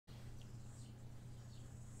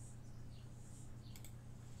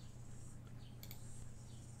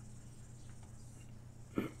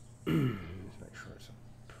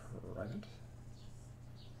separated.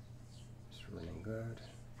 It's running good.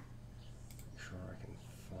 Make sure I can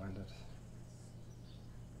find it.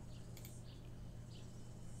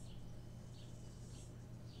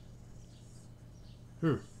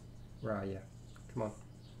 Where are you? Come on.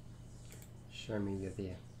 Show me you're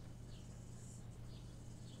there.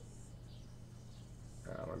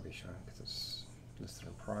 I won't be showing because it's listed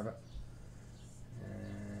in private.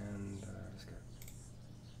 And let's go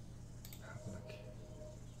public.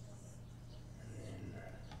 And then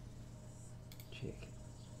check.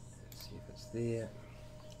 Let's see if it's there.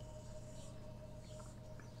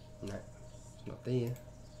 No, it's not there.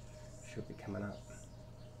 Should be coming up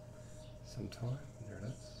sometime. There it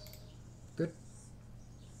is. Good.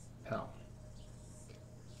 Pal.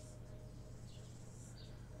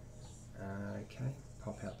 Okay,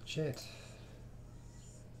 pop out the chat.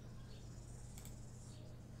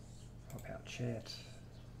 Pop out chat.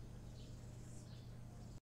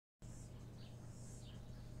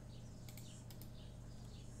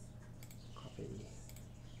 Copy.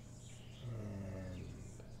 And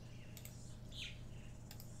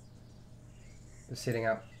the setting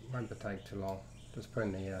up won't take too long. Just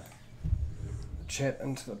putting the chat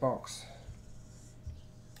into the box.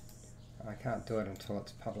 I can't do it until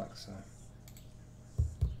it's public, so.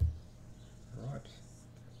 Right.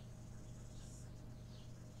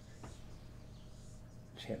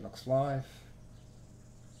 Chat looks live.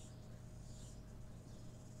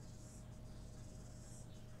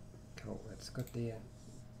 Cool, that's good there.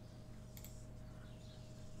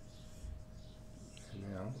 And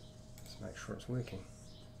now, let's make sure it's working.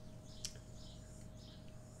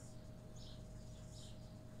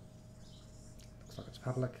 Looks like it's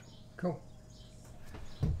public. Cool.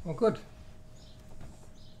 Well, good.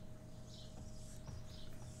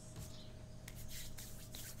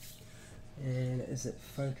 And is it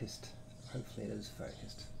focused? Hopefully it is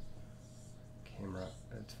focused. Camera,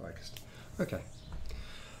 it's focused. Okay.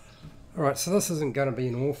 Alright, so this isn't going to be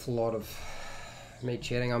an awful lot of me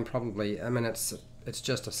chatting. I mean, it's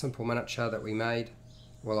just a simple miniature that we made.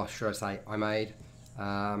 Well, I should say I made.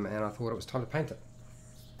 And I thought it was time to paint it.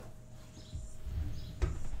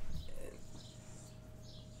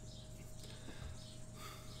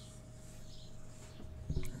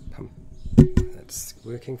 That's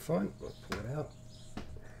working fine. We'll pull it out.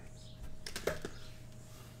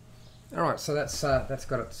 Alright, so that's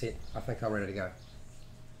got it set. I think I'm ready to go.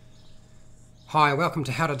 Hi, welcome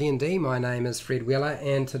to How to D&D. My name is Fred Wheeler,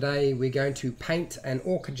 and today we're going to paint an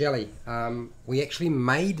ochre jelly. We actually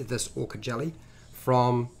made this ochre jelly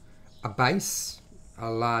from a base, a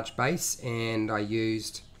large base, and I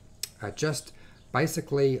used just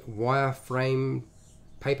basically wireframe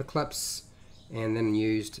paper clips, and then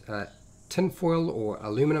used tin foil or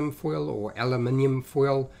aluminum foil or aluminium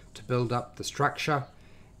foil to build up the structure,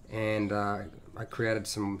 and I created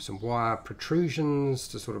some wire protrusions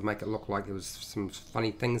to sort of make it look like there was some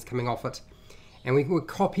funny things coming off it, and we were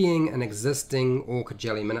copying an existing ochre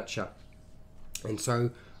jelly miniature. And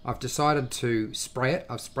so I've decided to spray it.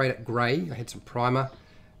 I've sprayed it grey. I had some primer,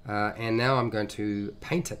 and now I'm going to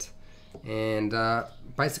paint it. And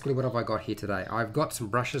basically, what have I got here today? I've got some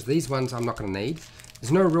brushes. These ones I'm not going to need.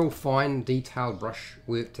 There's no real fine detailed brush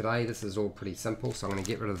work today. This is all pretty simple, so I'm going to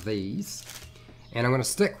get rid of these. And I'm going to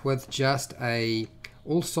stick with just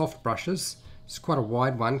all soft brushes. It's quite a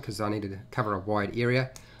wide one because I need to cover a wide area.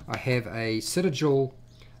 I have a Citadel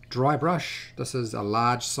dry brush. This is a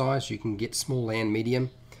large size. You can get small and medium.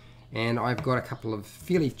 And I've got a couple of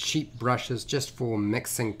fairly cheap brushes just for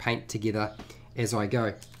mixing paint together as I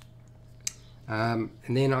go. And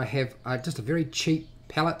then I have just a very cheap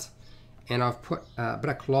palette, and I've put a bit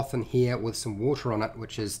of cloth in here with some water on it,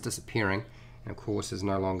 which is disappearing, and of course is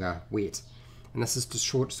no longer wet. And this is to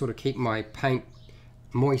sort of keep my paint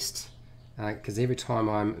moist, because every time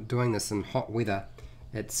I'm doing this in hot weather,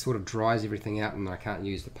 it sort of dries everything out and I can't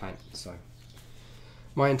use the paint. So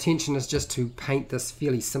my intention is just to paint this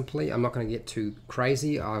fairly simply. I'm not going to get too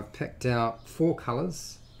crazy. I've picked out 4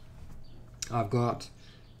 colors. I've got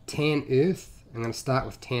tan earth. I'm going to start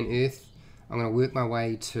with tan earth. I'm going to work my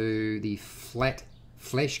way to the flat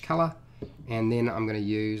flesh color, and then I'm going to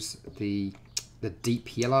use the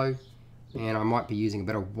deep yellow, and I might be using a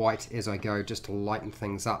bit of white as I go just to lighten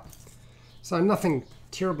things up. So nothing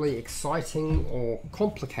terribly exciting or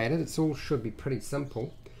complicated. It all should be pretty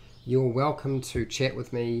simple. You're welcome to chat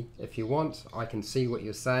with me if you want. I can see what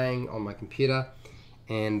you're saying on my computer,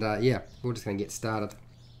 and yeah, we're just going to get started.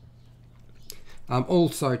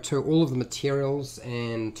 Also, all of the materials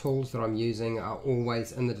and tools that I'm using are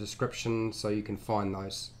always in the description, so you can find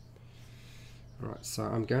those. Alright, so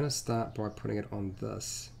I'm going to start by putting it on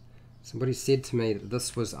this. Somebody said to me that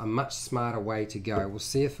this was a much smarter way to go. We'll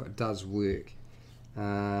see if it does work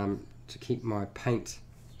to keep my paint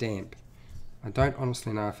damp. I don't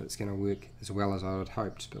honestly know if it's going to work as well as I had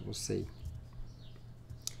hoped, but we'll see.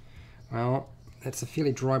 Well, it's a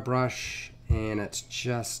fairly dry brush, and it's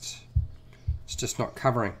just not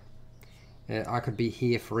covering. I could be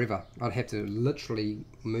here forever. I'd have to literally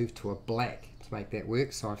move to a black to make that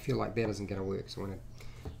work, so I feel like that isn't going to work. So I'm going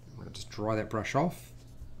to just dry that brush off,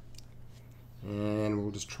 and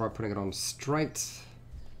we'll just try putting it on straight.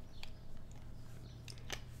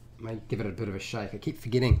 Might give it a bit of a shake. I keep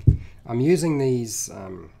forgetting. I'm using these,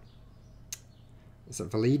 is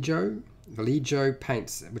it Vallejo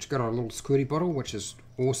paints, which got a little squirty bottle, which is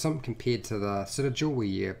awesome compared to the Citadel where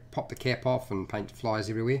you pop the cap off and paint flies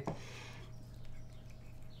everywhere.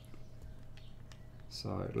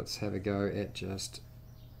 So let's have a go at just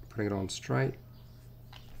putting it on straight.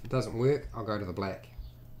 If it doesn't work, I'll go to the black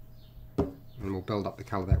and we'll build up the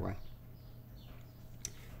colour that way.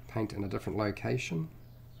 Paint in a different location.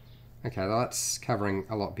 Okay, that's covering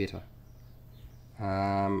a lot better.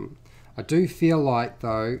 I do feel like,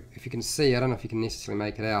 though, if you can see, I don't know if you can necessarily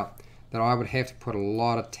make it out, that I would have to put a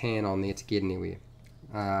lot of tan on there to get anywhere.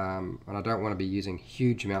 And I don't want to be using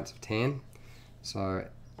huge amounts of tan. So,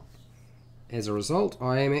 as a result,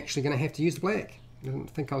 I am actually going to have to use the black. I didn't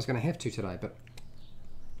think I was going to have to today, but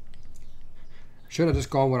should have just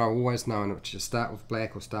gone what I've always known, which is start with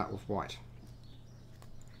black or start with white.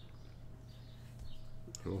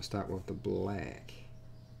 And we'll start with the black.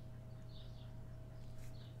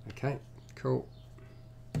 Okay, cool.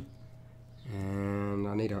 And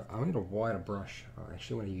I need a wider brush. I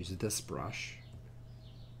actually want to use this brush.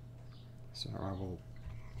 So I will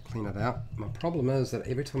clean it out. My problem is that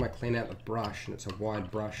every time I clean out the brush, and it's a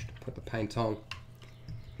wide brush to put the paint on,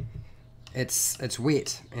 it's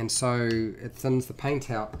wet, and so it thins the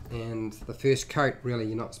paint out, and the first coat really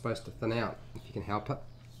you're not supposed to thin out if you can help it.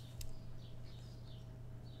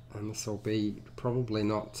 And this will be probably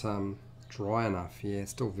not dry enough. Yeah,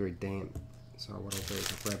 it's still very damp. So what I'll do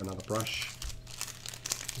is I'll grab another brush.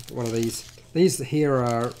 One of these. These here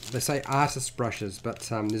are, they say artist brushes, but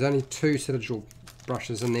there's only 2 Citadel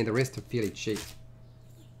brushes in there. The rest are fairly cheap.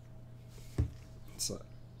 So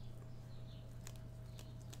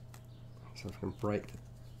if I can break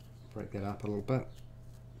that up a little bit.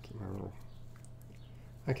 Keep my little.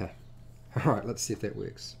 Okay. All right. Let's see if that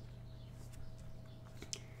works.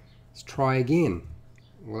 Let's try again.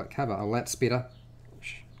 Will it cover? Oh, that's better.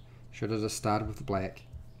 Should have just started with the black.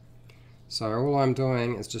 So all I'm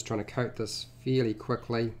doing is just trying to coat this fairly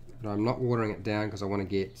quickly, but I'm not watering it down because I want to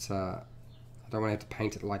get, I don't want to have to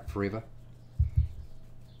paint it like forever.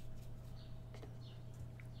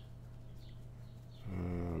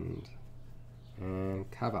 And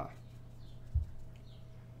cover.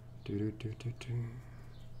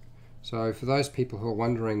 So for those people who are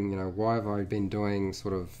wondering, you know, why have I been doing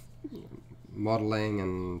sort of modeling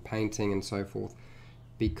and painting and so forth,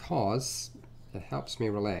 because it helps me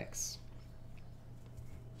relax.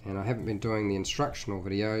 And I haven't been doing the instructional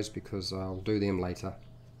videos because I'll do them later,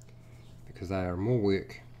 because they are more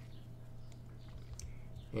work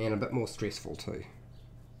and a bit more stressful too.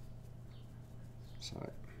 So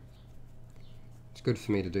it's good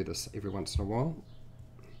for me to do this every once in a while.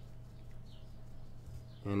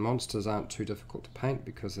 And monsters aren't too difficult to paint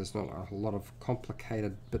because there's not a lot of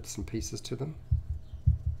complicated bits and pieces to them.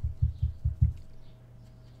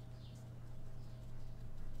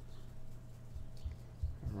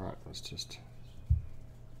 Alright, let's just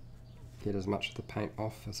get as much of the paint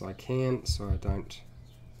off as I can so I don't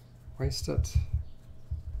waste it.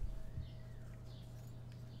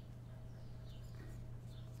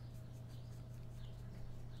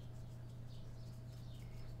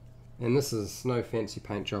 And this is no fancy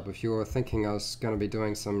paint job. If you're thinking I was going to be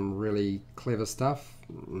doing some really clever stuff,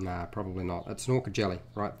 nah, probably not. It's an ochre jelly,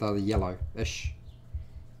 right? They're the yellow-ish.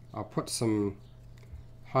 I'll put some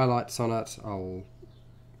highlights on it. I'll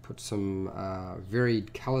put some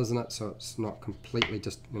varied colours in it so it's not completely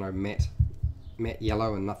just, you know, matte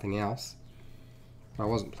yellow and nothing else. But I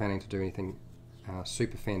wasn't planning to do anything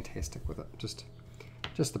super fantastic with it.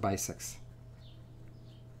 Just the basics.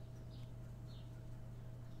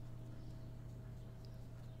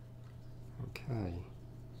 Okay,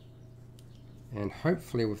 and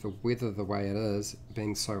hopefully with the weather the way it is,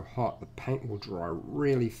 being so hot, the paint will dry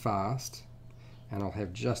really fast and I'll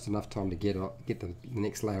have just enough time to get the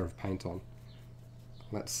next layer of paint on.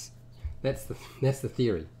 That's the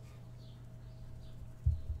theory.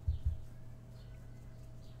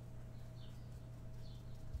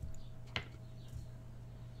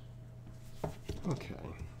 Okay.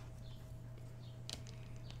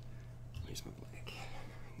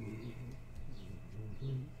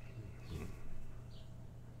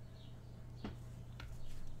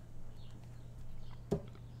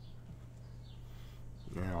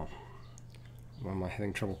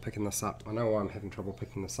 having trouble picking this up? I know why I'm having trouble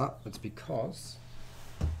picking this up. It's because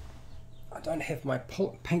I don't have my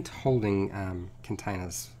paint holding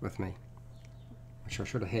containers with me, which I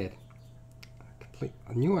should have had.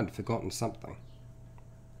 I knew I'd forgotten something.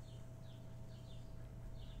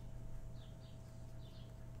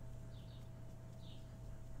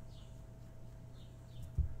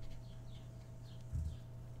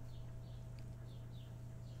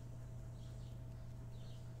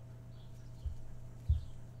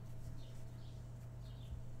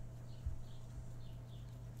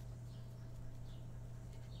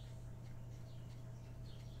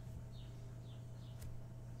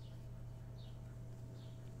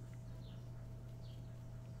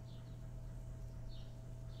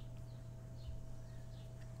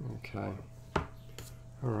 Okay,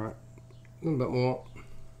 alright, a little bit more.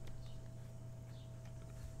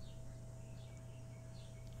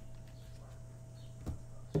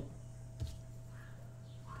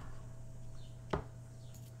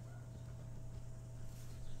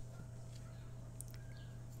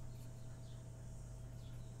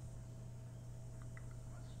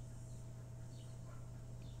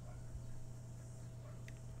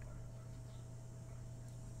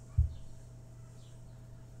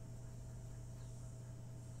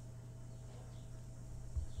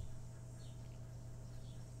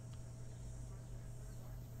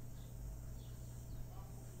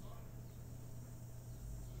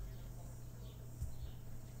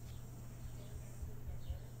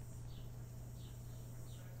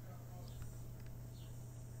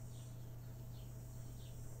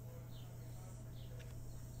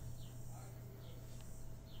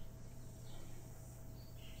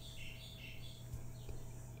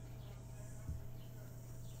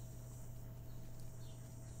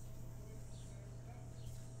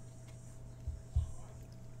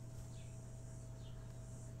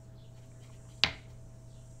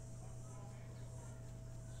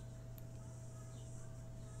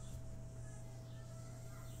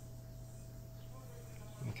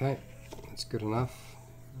 Okay, that's good enough.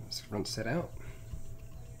 Let's rinse that out.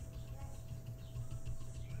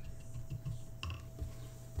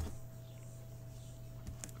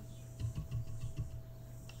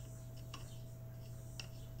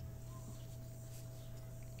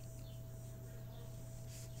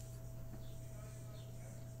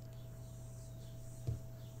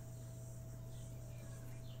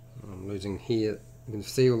 I'm losing hair. You can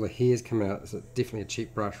see all the hairs come out. It's definitely a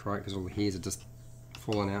cheap brush, right? Because all the hairs are just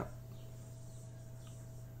falling out.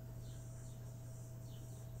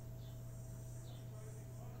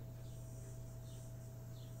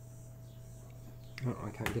 Oh, I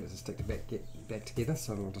can't get it to stick to get back together,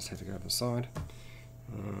 so I'll just have to go to the side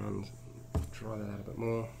and dry that out a bit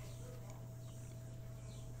more.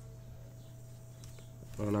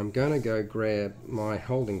 And I'm going to go grab my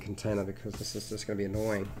holding container because this is just going to be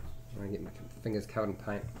annoying. I get my fingers covered in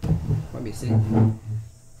paint. Might be a sec.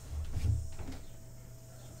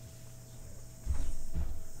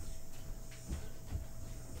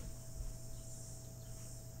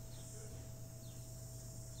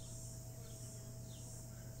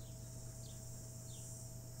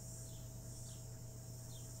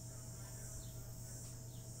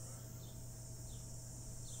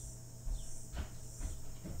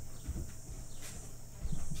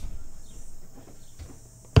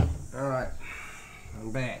 Alright,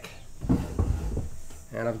 I'm back.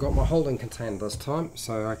 And I've got my holding container this time,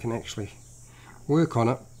 so I can actually work on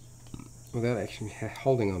it without actually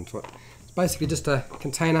holding onto it. It's basically just a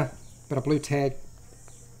container, got a blue tag,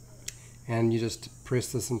 and you just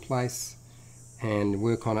press this in place and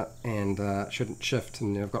work on it, and it shouldn't shift,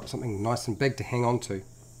 and I've got something nice and big to hang on to.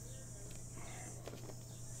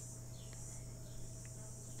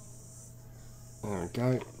 There we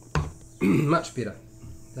go. Much better.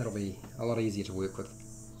 That'll be a lot easier to work with.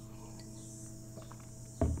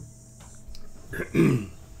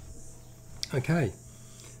 Okay,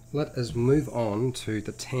 let us move on to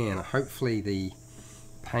the tan. Hopefully the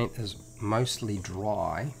paint is mostly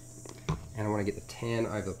dry, and I want to get the tan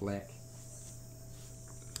over the black.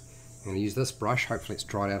 I'm going to use this brush. Hopefully it's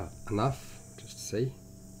dried out enough, just to see.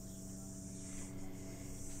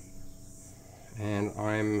 And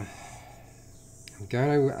I'm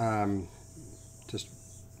going to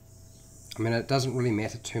I mean, it doesn't really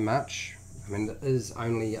matter too much. I mean, it is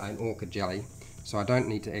only an ochre jelly, so I don't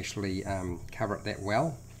need to actually cover it that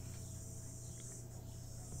well.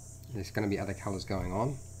 There's going to be other colours going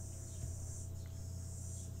on.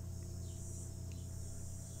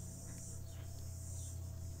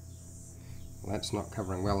 Well, that's not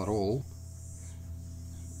covering well at all.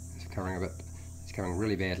 It's covering a bit. It's covering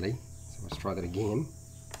really badly. So let's try that again.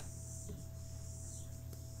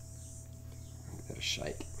 a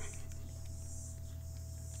shake.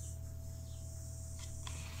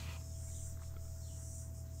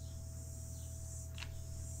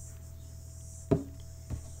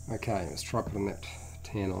 Okay, let's try putting that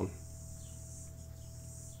tan on.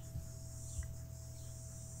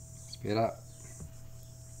 It's better.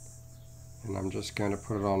 And I'm just going to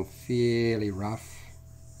put it on fairly rough.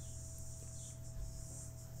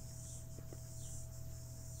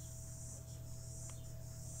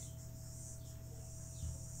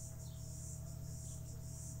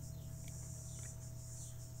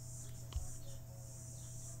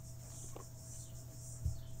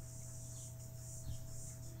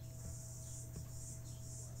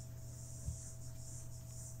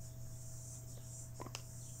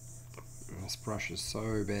 This brush is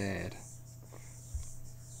so bad,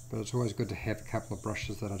 but it's always good to have a couple of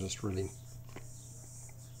brushes that are just really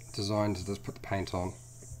designed to just put the paint on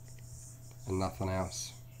and nothing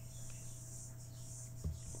else.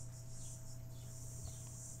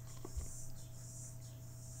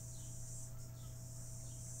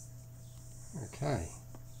 Okay.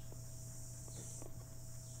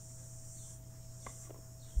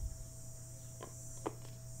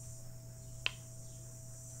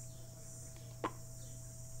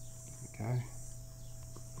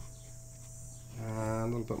 A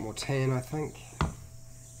little bit more tan, I think.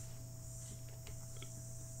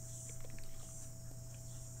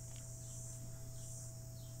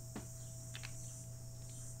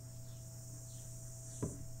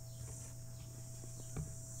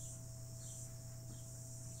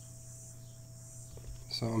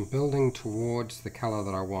 So I'm building towards the colour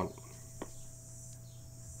that I want.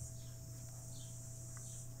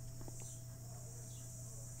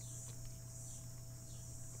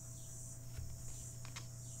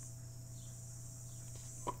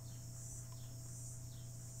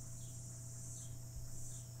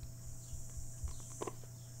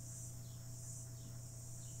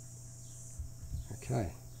 Okay.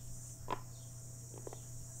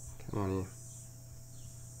 Come on here.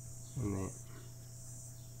 And there.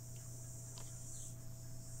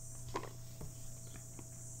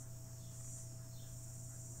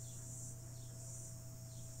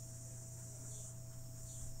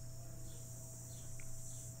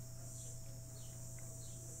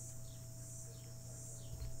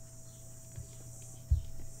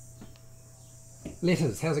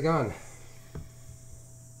 Letters, how's it going?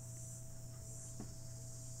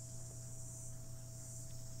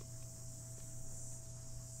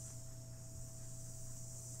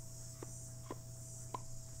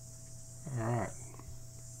 Alright,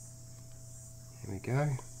 here we go.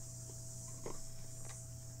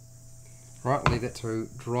 Right, leave that to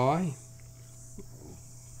dry.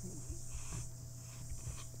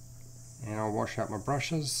 And I'll wash out my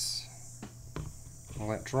brushes while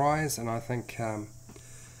that dries, and I think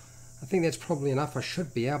that's probably enough. I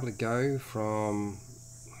should be able to go from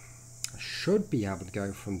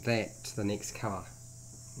that to the next colour.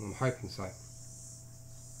 I'm hoping so.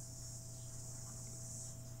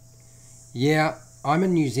 Yeah, I'm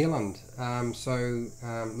in New Zealand, so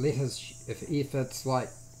letters, if it's like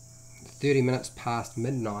 30 minutes past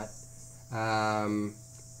midnight,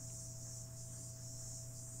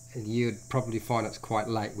 you'd probably find it's quite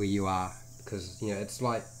late where you are, because it's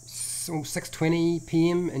like 6:20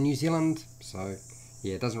 p.m. in New Zealand, so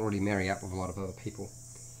yeah, it doesn't really marry up with a lot of other people.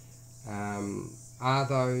 Are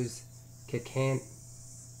those Cicandus?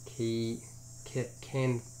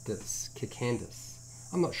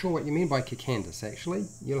 I'm not sure what you mean by Cicandus, actually.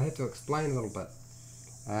 You'll have to explain a little bit.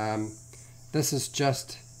 This is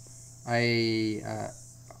just I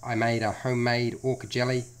made a homemade ochre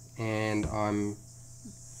jelly, and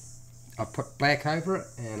I've put black over it,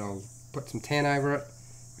 and I'll put some tan over it,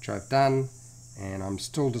 which I've done, and I'm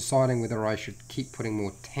still deciding whether I should keep putting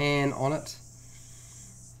more tan on it.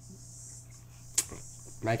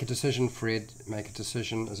 Make a decision, Fred. Make a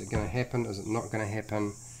decision. Is it going to happen? Is it not going to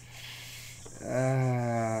happen?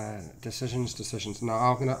 Decisions. No,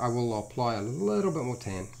 I will apply a little bit more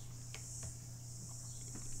tan.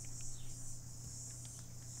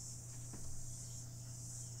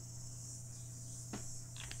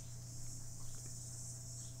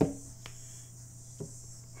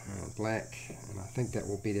 Black, and I think that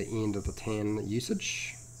will be the end of the tan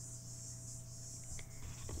usage.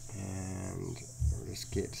 And we'll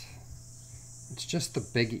just get, it's just the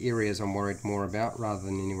big areas I'm worried more about rather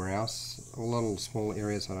than anywhere else. All little small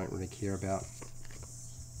areas I don't really care about.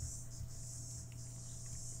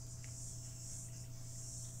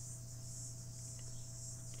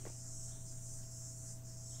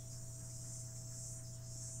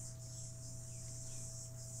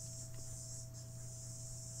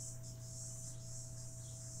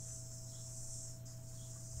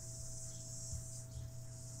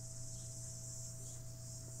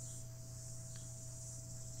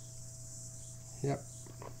 Yep.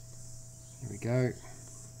 There we go.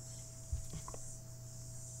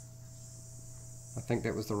 I think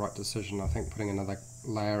that was the right decision. I think putting another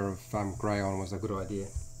layer of grey on was a good idea.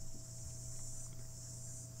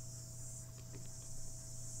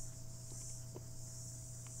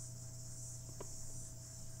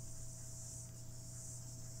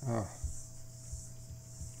 Oh.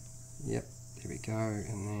 Yep, there we go,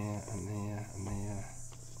 and there, and there, and there.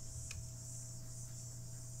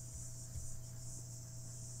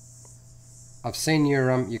 I've seen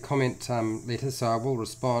your comment letters, so I will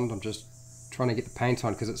respond. I'm just trying to get the paint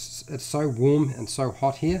on because it's so warm and so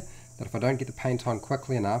hot here that if I don't get the paint on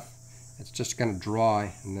quickly enough, it's just going to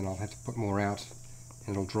dry, and then I'll have to put more out,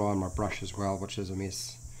 and it'll dry on my brush as well, which is a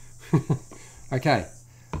mess. Okay,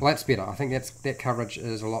 well that's better. I think that coverage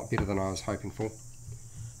is a lot better than I was hoping for.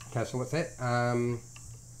 Okay, so what's that?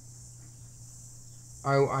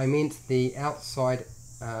 Oh, I meant the outside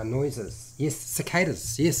noises. Yes,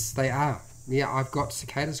 cicadas. Yes, they are. Yeah, I've got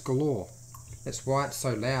cicadas galore. That's why it's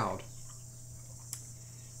so loud.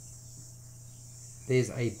 There's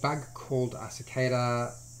a bug called a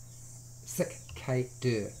cicada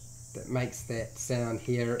that makes that sound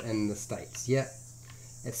here in the States. Yeah,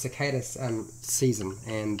 it's cicada season,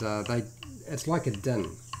 and it's like a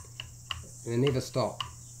din. They never stop.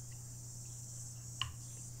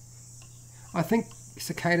 I think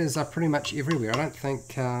cicadas are pretty much everywhere. I don't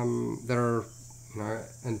think they're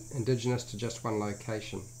indigenous to just one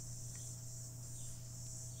location.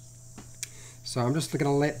 So I'm just going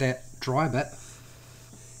to let that dry a bit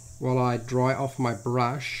while I dry off my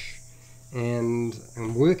brush, and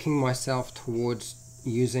I'm working myself towards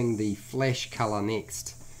using the flash color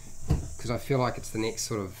next, because I feel like it's the next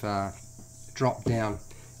sort of drop down.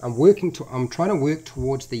 I'm trying to work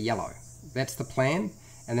towards the yellow. That's the plan,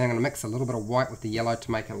 and then I'm going to mix a little bit of white with the yellow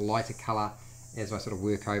to make a lighter color as I sort of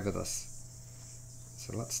work over this.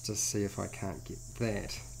 So let's just see if I can't get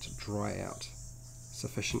that to dry out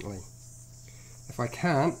sufficiently. If I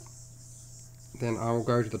can't, then I will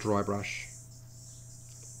go to the dry brush.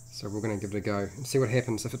 So we're going to give it a go and see what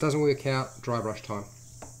happens. If it doesn't work out, dry brush time.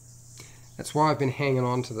 That's why I've been hanging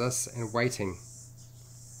on to this and waiting.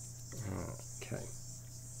 Okay.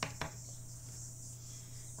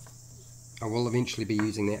 I will eventually be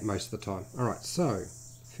using that most of the time. Alright, so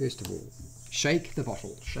first of all, shake the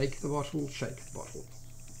bottle, shake the bottle, shake the bottle.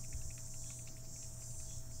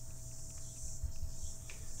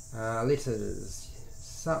 Letters.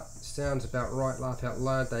 Sup, sounds about right, laugh out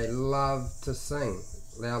loud. They love to sing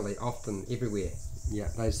loudly, often, everywhere. Yeah,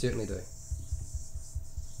 they certainly do.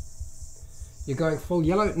 You're going full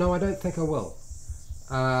yellow? No, I don't think I will.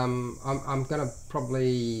 I'm going to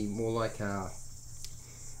probably more like a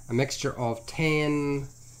mixture of tan,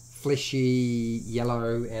 fleshy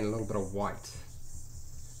yellow, and a little bit of white.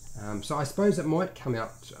 So I suppose it might come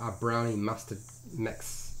out a brownie mustard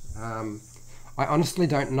mix. I honestly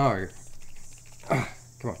don't know.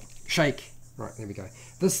 Come on, shake. Right, there we go.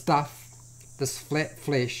 This stuff, this flat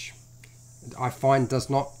flesh, I find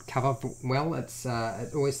does not cover well.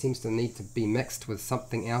 It always seems to need to be mixed with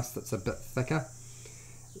something else that's a bit thicker.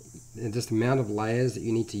 And just the amount of layers that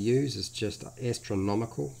you need to use is just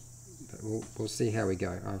astronomical. But we'll see how we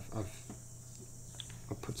go. I'll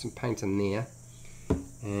put some paint in there,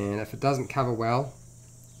 and if it doesn't cover well,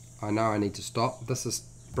 I know I need to stop. This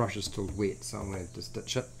brush is still wet, so I'm going to just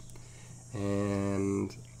ditch it. And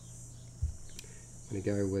I'm going to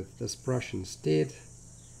go with this brush instead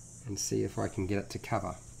and see if I can get it to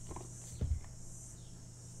cover.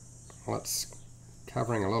 Well, it's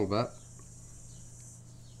covering a little bit.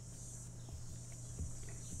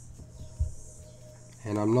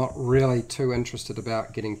 And I'm not really too interested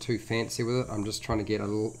about getting too fancy with it. I'm just trying to get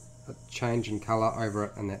a change in colour over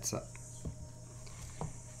it, and that's it.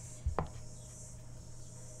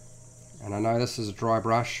 And I know this is a dry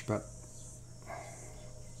brush, but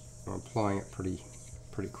I'm applying it pretty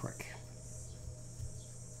quick.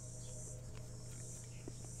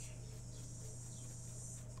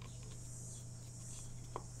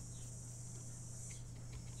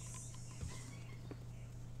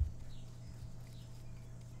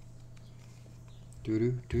 Do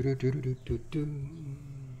do do do do do do do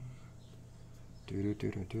do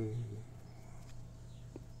do do do.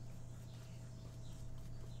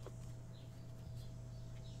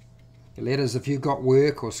 Letters, if you've got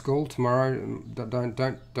work or school tomorrow,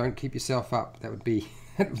 don't keep yourself up. That would be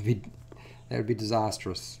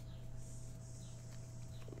disastrous.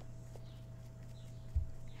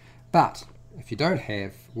 But if you don't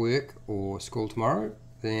have work or school tomorrow,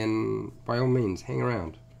 then by all means hang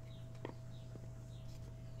around.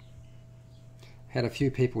 had a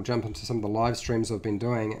few people jump into some of the live streams I've been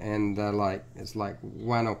doing, and they're like, it's like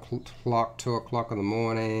 1 o'clock, 2 o'clock in the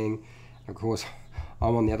morning. Of course,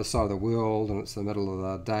 I'm on the other side of the world, and it's the middle of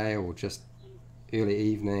the day or just early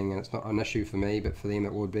evening, and it's not an issue for me, but for them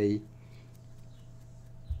it would be.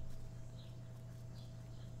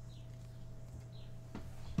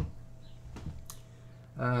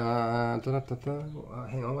 Hang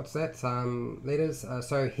on, what's that? Letters.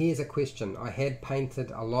 So here's a question. I had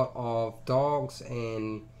painted a lot of dogs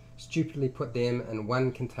and stupidly put them in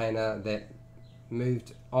one container that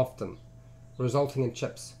moved often, resulting in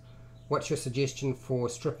chips. What's your suggestion for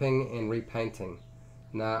stripping and repainting?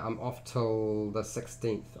 Nah, I'm off till the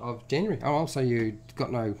 16th of January. Oh, so you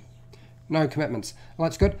got no commitments. Well,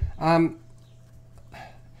 that's good.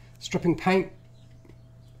 Stripping paint,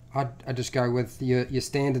 I just go with your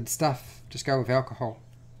standard stuff. Just go with alcohol.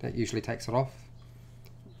 That usually takes it off.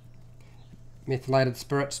 Methylated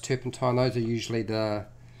spirits, turpentine, those are usually the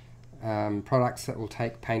products that will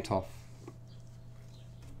take paint off.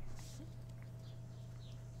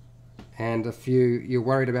 And if you're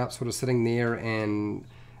worried about sort of sitting there and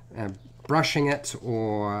brushing it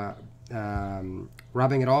or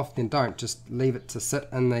rubbing it off, then don't. Just leave it to sit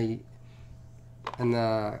in the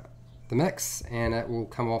mix, and it will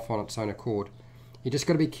come off on its own accord. You just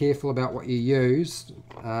got to be careful about what you use.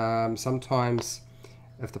 Sometimes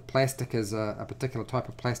if the plastic is a particular type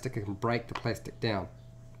of plastic, it can break the plastic down.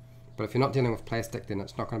 But if you're not dealing with plastic, then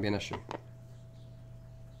it's not going to be an issue.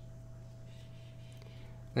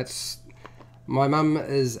 My mum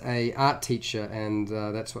is a art teacher, and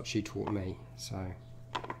that's what she taught me. So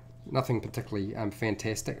nothing particularly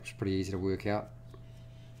fantastic. It's pretty easy to work out.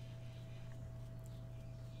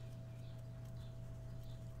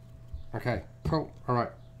 Okay, cool. All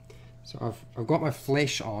right. So I've got my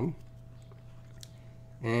flesh on,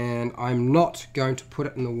 and I'm not going to put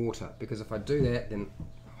it in the water, because if I do that, then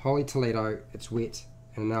holy Toledo, it's wet,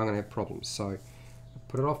 and now I'm going to have problems. So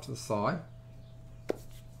put it off to the side.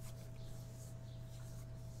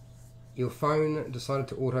 Your phone decided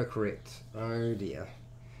to autocorrect. Oh dear.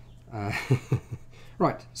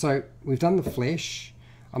 Right, so we've done the flesh.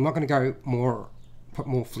 I'm not going to go put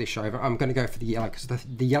more flesh over. I'm going to go for the yellow, because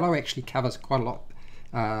the yellow actually covers quite a lot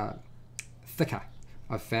thicker,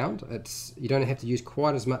 I've found. You don't have to use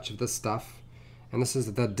quite as much of this stuff, and this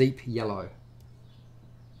is the deep yellow.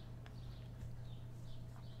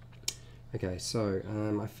 Okay, so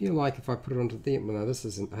I feel like if I put it onto there, well, no, this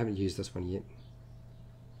isn't, I haven't used this one yet.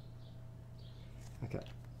 Okay,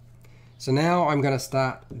 so now I'm going to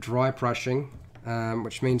start dry brushing,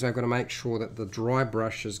 which means I've got to make sure that the dry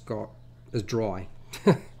brush is dry.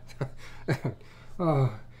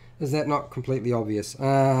 Oh, is that not completely obvious?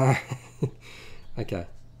 Okay,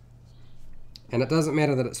 and it doesn't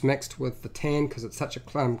matter that it's mixed with the tan, because it's such a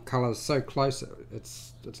colour so close.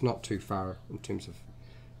 It's not too far in terms of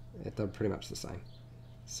they're pretty much the same.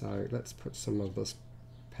 So let's put some of this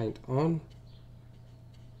paint on.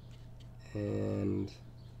 And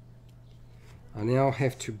I now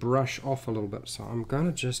have to brush off a little bit, so I'm going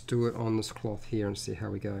to just do it on this cloth here and see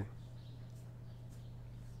how we go.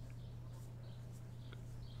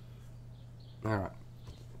 Alright.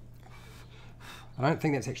 I don't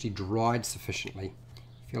think that's actually dried sufficiently.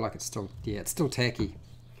 I feel like it's still, yeah, it's still tacky.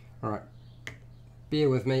 Alright. Bear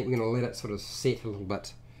with me, we're going to let it sort of set a little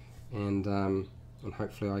bit, and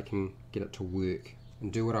hopefully I can get it to work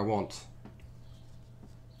and do what I want.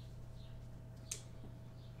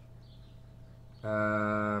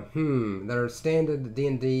 There are standard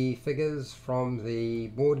D&D figures from the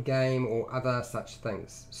board game or other such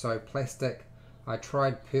things. So plastic, I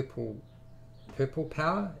tried purple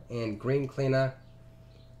powder and green cleaner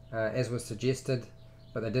as was suggested,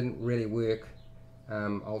 but they didn't really work.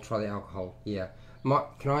 I'll try the alcohol. Yeah.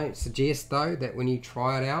 Can I suggest though that when you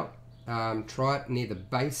try it out, try it near the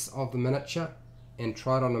base of the miniature, and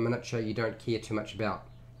try it on a miniature you don't care too much about.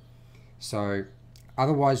 So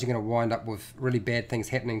otherwise you're going to wind up with really bad things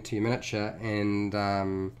happening to your miniature, and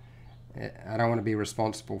I don't want to be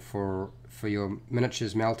responsible for your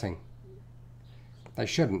miniatures melting. They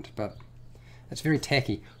shouldn't, but it's very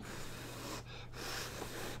tacky.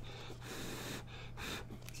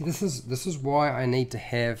 See, this is why I need to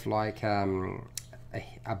have like a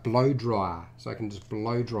blow dryer, so I can just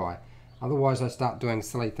blow dry. Otherwise I start doing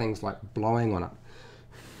silly things like blowing on it.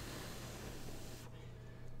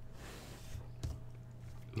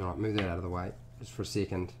 Alright, move that out of the way just for a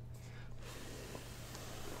second.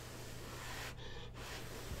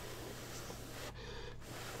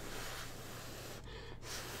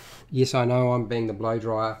 Yes, I know I'm being the blow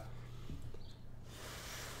dryer.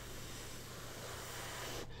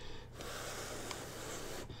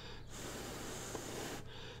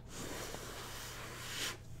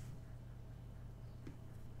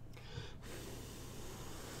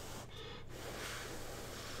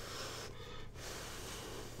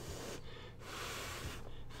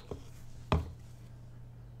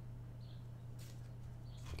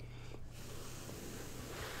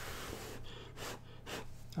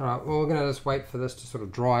 Alright, well we're going to just wait for this to sort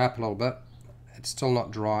of dry up a little bit. It's still not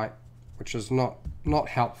dry, which is not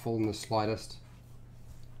helpful in the slightest.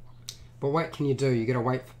 But what can you do? You got to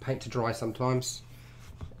wait for paint to dry sometimes.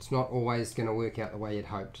 It's not always going to work out the way you'd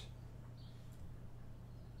hoped.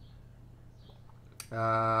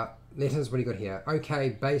 Letters, what do you got here? Okay,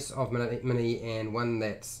 base of mini and one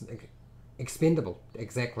that's expendable.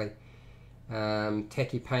 Exactly.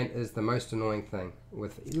 Tacky paint is the most annoying thing. Well,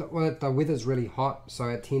 the weather's really hot, so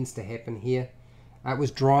it tends to happen here. It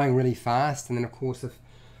was drying really fast, and then of course if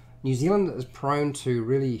New Zealand is prone to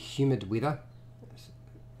really humid weather,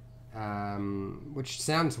 which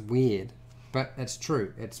sounds weird, but it's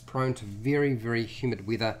true. It's prone to very, very humid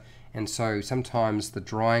weather, and so sometimes the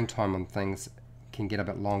drying time on things can get a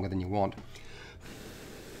bit longer than you want.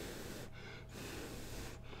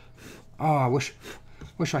 Oh, I wish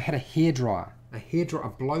I had a hairdryer. A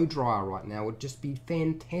blow dryer right now would just be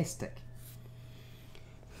fantastic.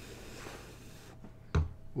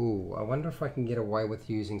 Ooh, I wonder if I can get away with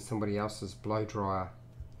using somebody else's blow dryer.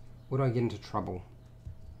 Would I get into trouble?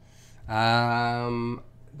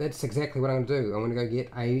 That's exactly what I'm going to do. I'm going to go get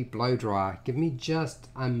a blow dryer. Give me just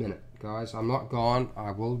a minute, guys. I'm not gone.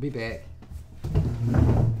 I will be back.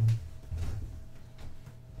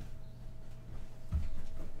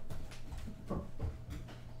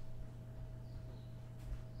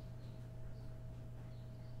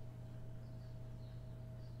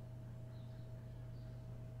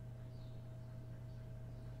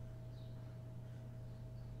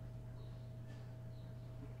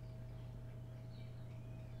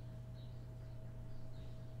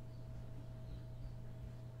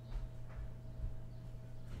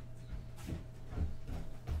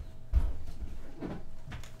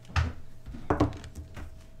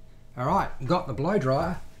 Alright, got the blow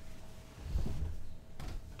dryer.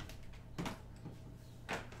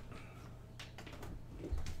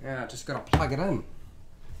 Now just got to plug it in.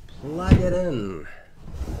 Plug it in.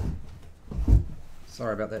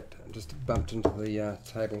 Sorry about that, I just bumped into the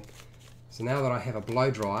table. So now that I have a blow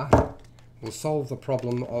dryer, we'll solve the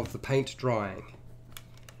problem of the paint drying.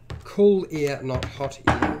 Cool air, not hot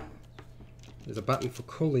air. There's a button for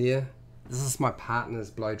cool air. This is my partner's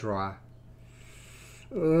blow dryer.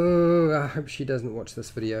 Oh, I hope she doesn't watch this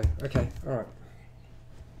video. Okay, alright.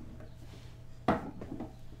 I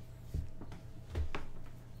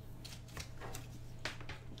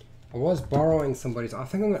was borrowing somebody's. I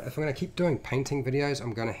think if I'm going to keep doing painting videos,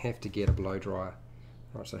 I'm going to have to get a blow dryer.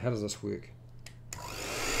 Alright, so how does this work?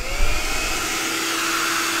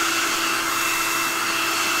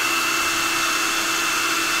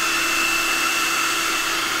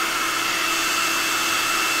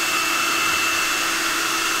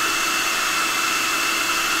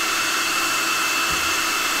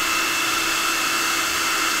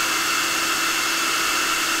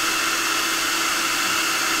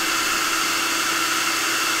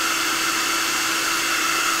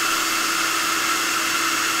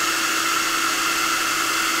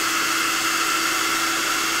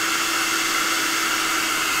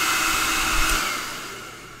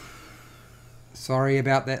 Sorry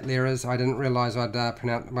about that, Leras. I didn't realise I'd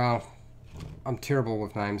pronounce... Well, I'm terrible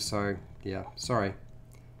with names, so yeah, sorry.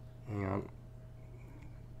 Hang on.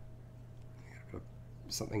 Got a bit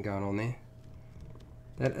of something going on there.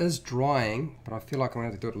 That is drying, but I feel like I'm going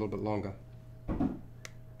to have to do it a little bit longer.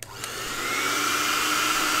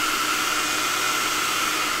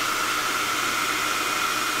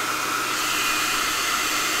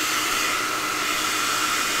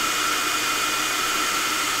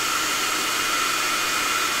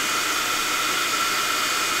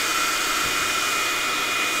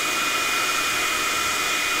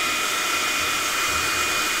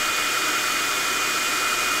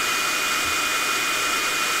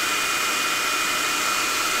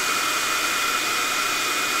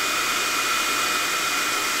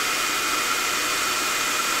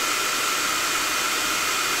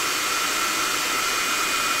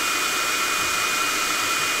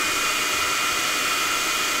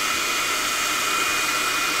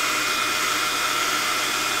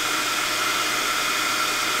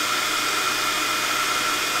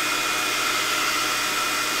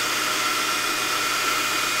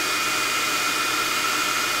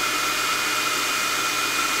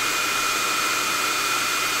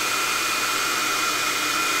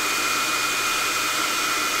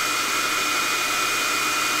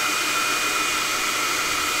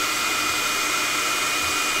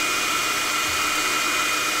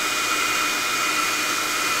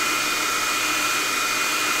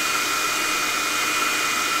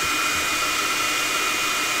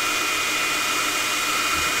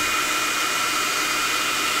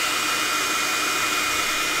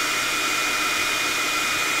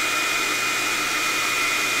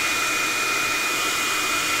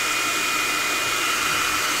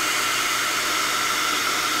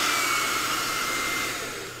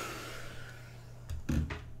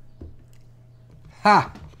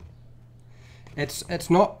 Ha! It's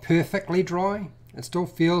not perfectly dry. It still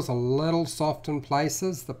feels a little soft in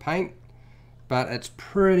places, the paint, but it's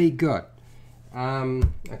pretty good.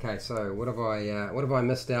 Okay, so what have I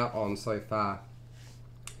missed out on so far?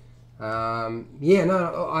 Yeah,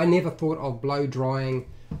 no, I never thought of blow drying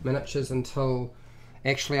miniatures until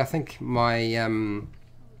actually I think my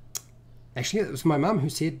actually it was my mum who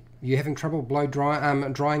said, you're having trouble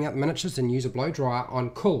drying out the miniatures, and use a blow dryer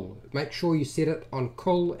on cool. Make sure you set it on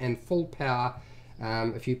cool and full power.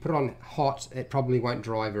 If you put it on hot, it probably won't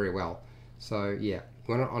dry very well. So yeah,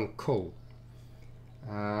 you want it on cool.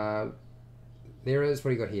 There is,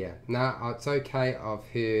 what do you got here? No, it's okay. I've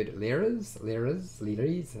heard letters,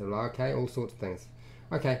 okay, all sorts of things.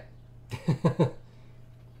 Okay.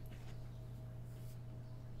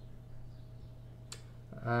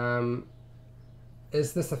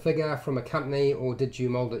 Is this a figure from a company or did you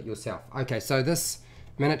mold it yourself? Okay, so this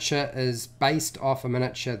miniature is based off a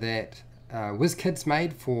miniature that WizKids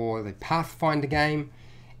made for the Pathfinder game,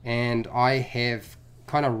 and I have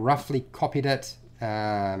kind of roughly copied it.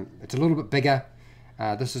 It's a little bit bigger.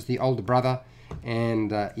 This is the older brother,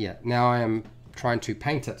 and yeah, now I am trying to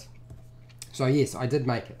paint it. So yes, I did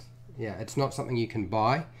make it. Yeah, it's not something you can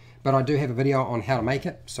buy, but I do have a video on how to make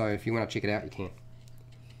it, so if you want to check it out, you can.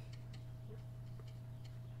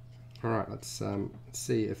 Alright, let's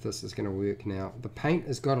see if this is going to work now. The paint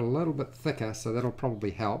has got a little bit thicker, so that'll probably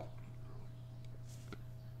help.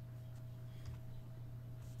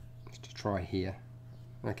 Just try here.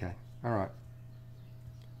 Okay, alright.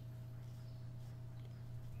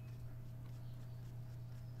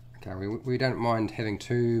 Okay, we don't mind having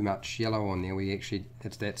too much yellow on there. We actually,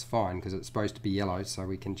 that's fine because it's supposed to be yellow, so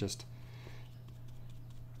we can just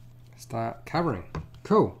start covering.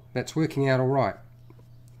 Cool, that's working out alright.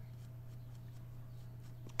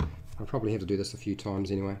 I'll probably have to do this a few times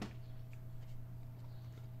anyway.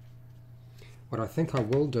 What I think I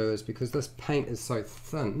will do is, because this paint is so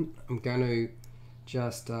thin, I'm going to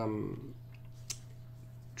just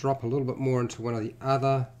drop a little bit more into one of the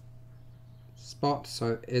other spots.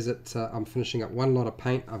 So as I'm finishing up one lot of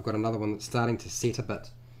paint, I've got another one that's starting to set a bit.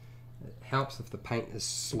 It helps if the paint is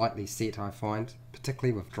slightly set, I find,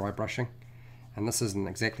 particularly with dry brushing. And this isn't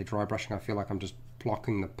exactly dry brushing. I feel like I'm just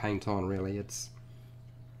blocking the paint on, really. It's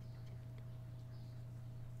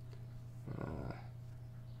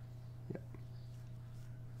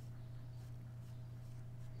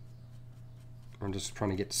I'm just trying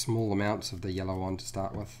to get small amounts of the yellow on to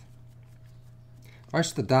start with. Most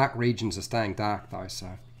of the dark regions are staying dark though,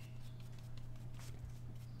 so.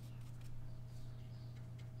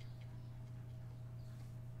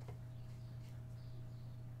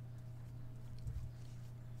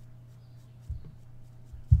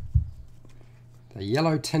 The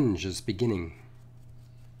yellow tinge is beginning.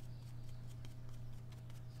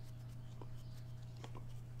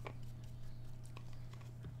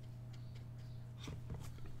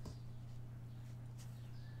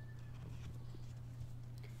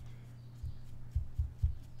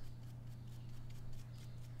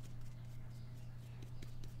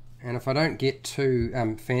 And if I don't get too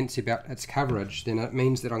fancy about its coverage, then it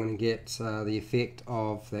means that I'm going to get the effect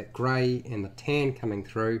of that grey and the tan coming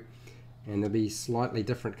through, and there'll be slightly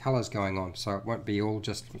different colours going on, so it won't be all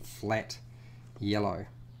just flat yellow,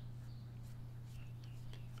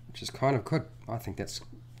 which is kind of good. I think that's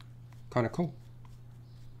kind of cool.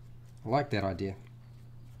 I like that idea.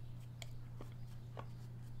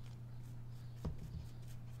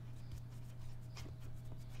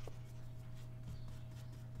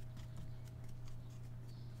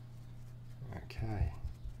 Okay.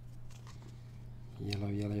 Yellow,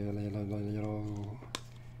 yellow, yellow, yellow, yellow.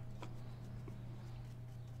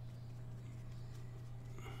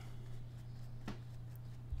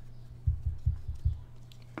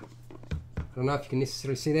 I don't know if you can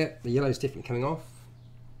necessarily see that. The yellow is definitely coming off.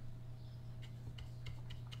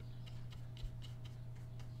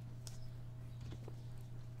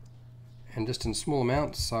 And just in small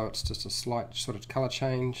amounts, so it's just a slight sort of colour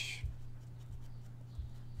change.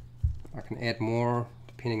 I can add more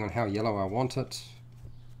depending on how yellow I want it.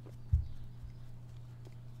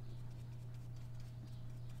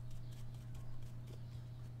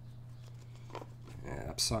 And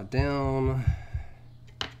upside down,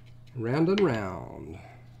 round and round.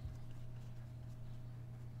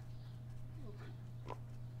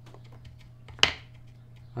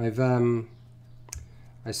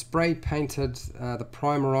 I spray painted the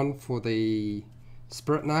primer on for the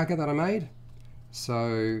Spirit Naga that I made,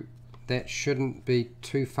 so that shouldn't be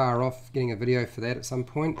too far off getting a video for that at some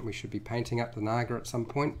point. We should be painting up the Naga at some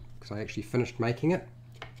point, because I actually finished making it.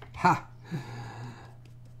 Ha!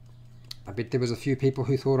 I bet there was a few people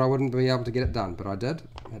who thought I wouldn't be able to get it done, but I did.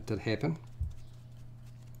 It did happen.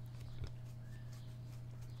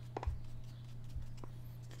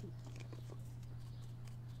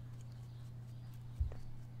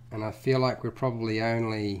 And I feel like we're probably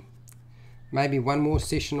only maybe one more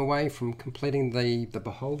session away from completing the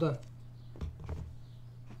beholder.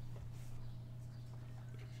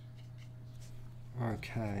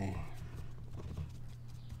 Okay.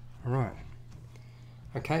 All right.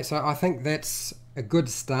 Okay, so I think that's a good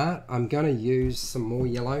start. I'm going to use some more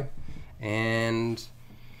yellow, and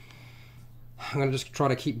I'm going to just try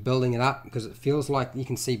to keep building it up because it feels like you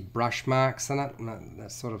can see brush marks in it, and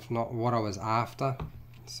that's sort of not what I was after.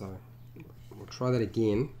 So we'll try that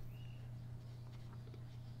again.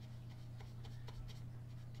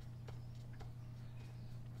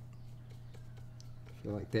 I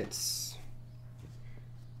feel like that's...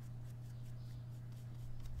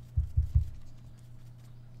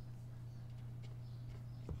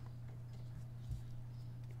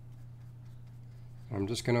 I'm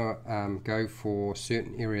just going to go for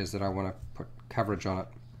certain areas that I want to put coverage on it.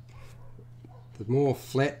 The more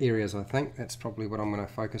flat areas, I think, that's probably what I'm going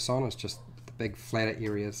to focus on. It's just the big flatter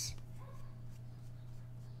areas.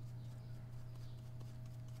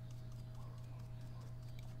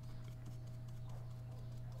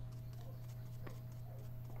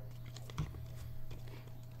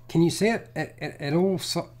 Can you see it? It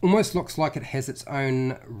also almost looks like it has its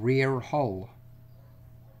own rear hole.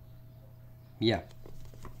 Yeah.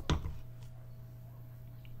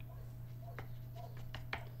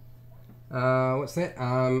 What's that?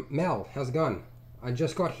 Mel, how's it going? I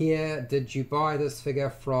just got here. Did you buy this figure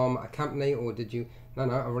from a company, or did you... No,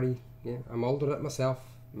 I already... Yeah, I molded it myself.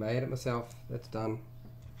 Made it myself. That's done.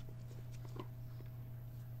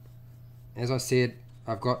 As I said,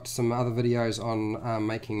 I've got some other videos on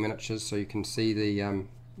making miniatures, so you can see the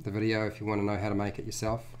video if you want to know how to make it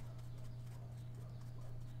yourself.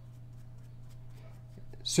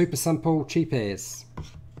 Super simple, cheap as.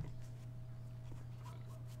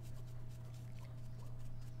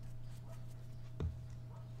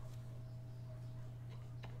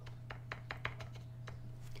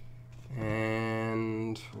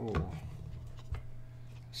 And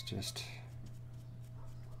it's just...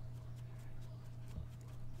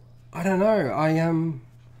 I don't know,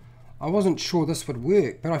 I wasn't sure this would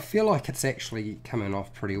work, but I feel like it's actually coming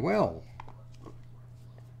off pretty well.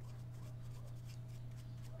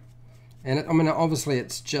 And I mean, obviously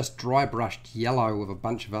it's just dry brushed yellow with a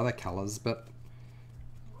bunch of other colours, but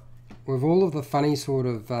with all of the funny sort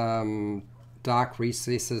of dark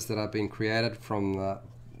recesses that have been created from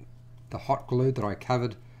the hot glue that I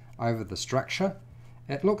covered over the structure,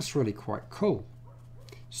 it looks really quite cool.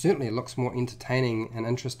 Certainly it looks more entertaining and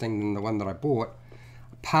interesting than the one that I bought,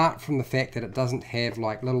 apart from the fact that it doesn't have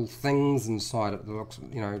like little things inside it that looks,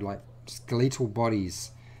 you know, like skeletal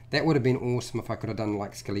bodies. That would have been awesome if I could have done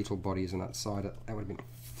like skeletal bodies inside it. That would have been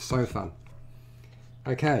so fun.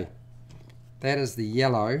 Okay, that is the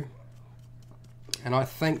yellow, and I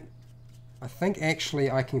think actually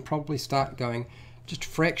I can probably start going just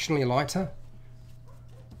fractionally lighter.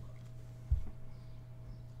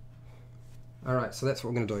 Alright, so that's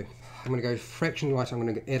what we're going to do. I'm going to go fractionally lighter. I'm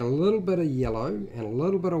going to add a little bit of yellow and a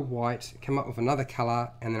little bit of white, come up with another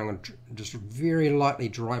colour, and then I'm going to just very lightly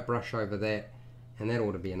dry brush over that, and that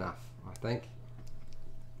ought to be enough, I think.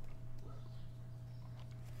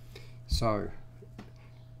 So,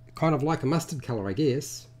 kind of like a mustard colour, I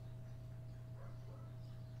guess.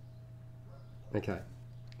 Okay,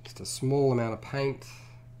 just a small amount of paint,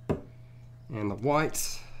 and the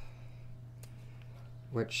white,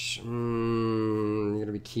 which you got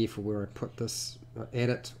to be careful where I put this. I add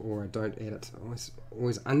it or I don't add it.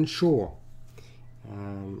 Always unsure.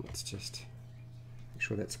 Let's just make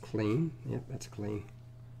sure that's clean. Yep, that's clean.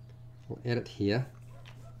 We'll add it here,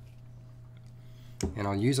 and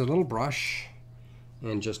I'll use a little brush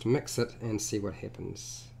and just mix it and see what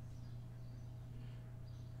happens.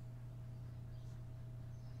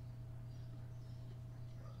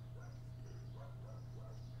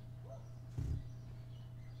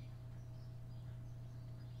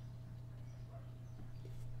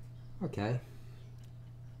 Okay.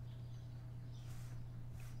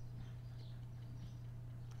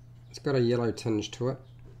 It's got a yellow tinge to it,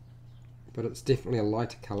 but it's definitely a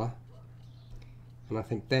lighter colour, and I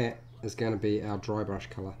think that is going to be our dry brush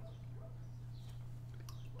colour.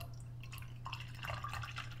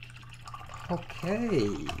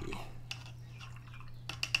 Okay.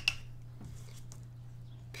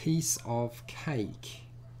 Piece of cake.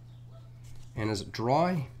 And is it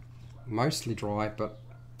dry? Mostly dry, but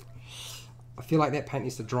I feel like that paint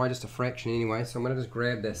needs to dry just a fraction anyway, so I'm going to just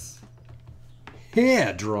grab this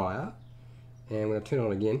hair dryer, and I'm going to turn it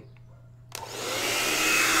on again.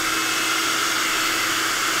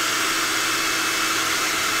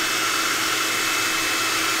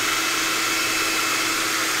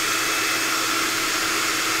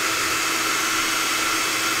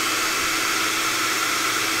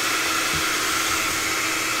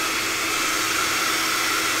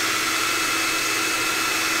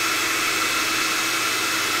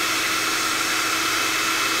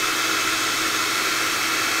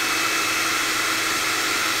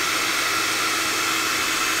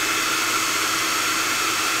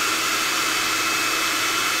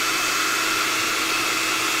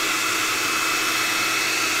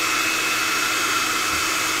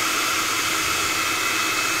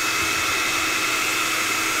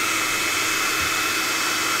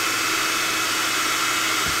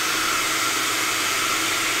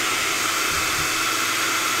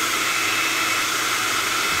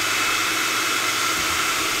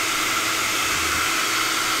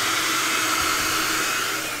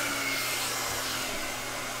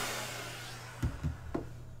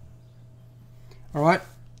 Alright,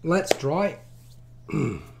 let's dry.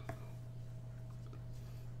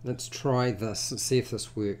 Let's try this. Let's see if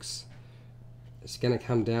this works. It's going to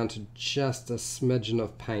come down to just a smidgen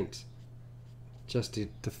of paint. Just to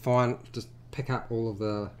define, just pick up all of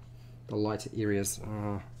the lighter areas.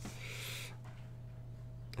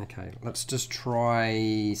 Okay, let's just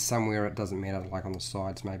try somewhere it doesn't matter, like on the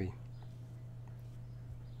sides maybe.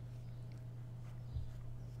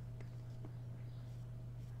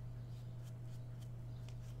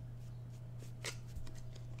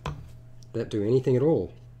 That do anything at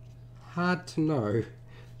all? Hard to know.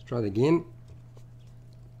 Let's try it again.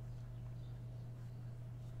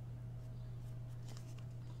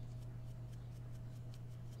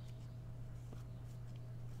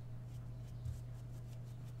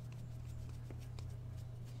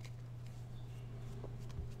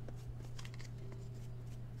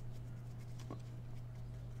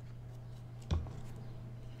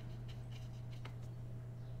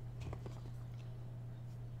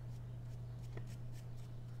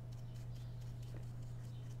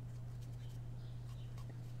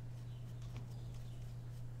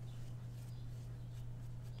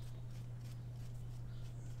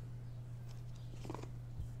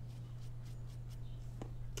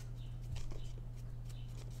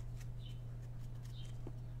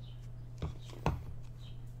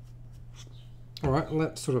 Alright, well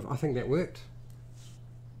that sort of, I think that worked.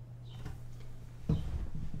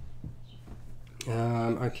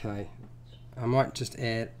 Okay, I might just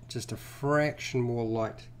add just a fraction more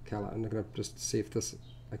light colour. I'm going to just see if this,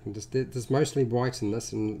 I can just, there's mostly white in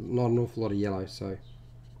this and not an awful lot of yellow, so.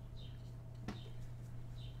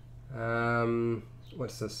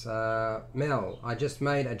 What's this? Mel, I just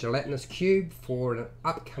made a gelatinous cube for an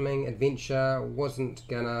upcoming adventure. Wasn't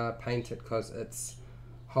gonna paint it because it's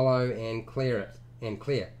hollow and clear. It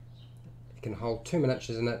can hold 2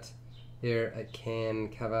 miniatures in it. Here it can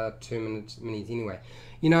cover 2 minis anyway.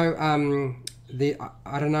 You know,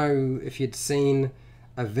 I don't know if you'd seen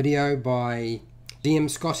a video by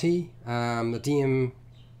DM Scotty, the DM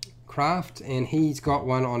Craft, and he's got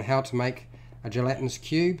one on how to make a gelatinous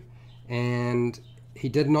cube, and he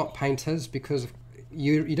did not paint his because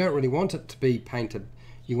you don't really want it to be painted.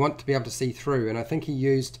 You want to be able to see through, and I think he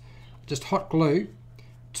used just hot glue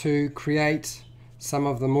to create some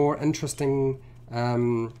of the more interesting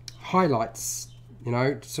highlights, you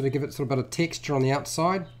know, to sort of give it sort of a bit of texture on the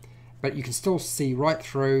outside, but you can still see right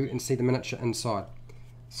through and see the miniature inside.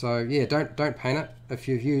 So yeah, don't paint it. If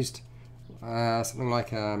you've used something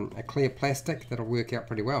like a clear plastic, that'll work out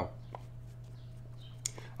pretty well.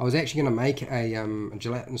 I was actually going to make a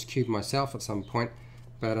gelatinous cube myself at some point,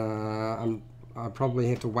 but I probably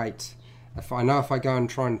have to wait. If I go and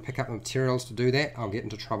try and pick up the materials to do that, I'll get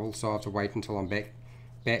into trouble, so I'll have to wait until I'm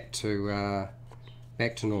back to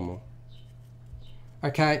normal.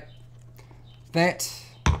 Okay, that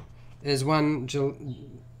is one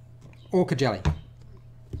ochre jelly.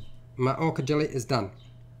 My ochre jelly is done.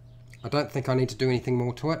 I don't think I need to do anything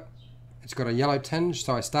more to it. It's got a yellow tinge,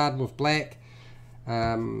 so I started with black.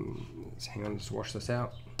 Let's hang on, let's wash this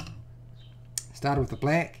out. Started with the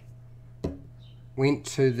black. Went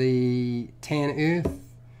to the tan earth,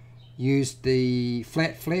 used the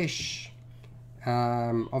flat flesh,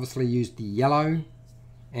 obviously used the yellow,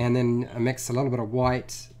 and then mix a little bit of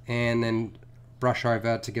white and then brush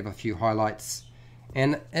over to give a few highlights,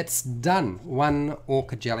 and it's done. One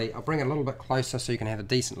ochre jelly. I'll bring it a little bit closer so you can have a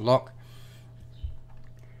decent look.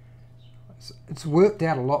 It's worked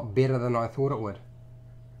out a lot better than I thought it would.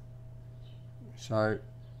 So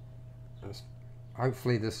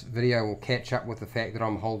hopefully this video will catch up with the fact that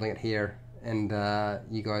I'm holding it here and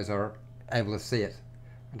you guys are able to see it.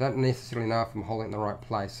 I don't necessarily know if I'm holding it in the right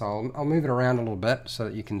place, so I'll move it around a little bit so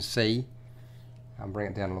that you can see. I'll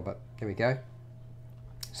bring it down a little bit. There we go.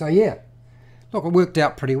 So yeah, look, it worked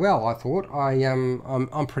out pretty well. I thought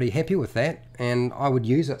I'm pretty happy with that, and I would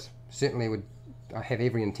use it. Certainly would. I have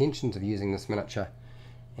every intentions of using this miniature,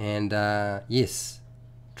 and yes,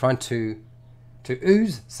 trying to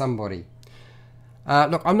ooze somebody.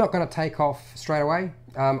 Look, I'm not going to take off straight away.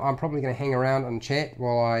 I'm probably going to hang around and chat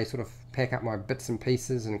while I sort of pack up my bits and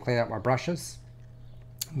pieces and clean up my brushes.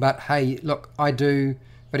 But hey, look, I do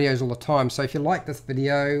videos all the time, so if you like this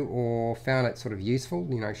video or found it sort of useful,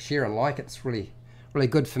 you know, share and like. It's really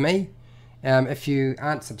good for me. If you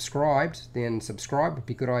aren't subscribed, then subscribe would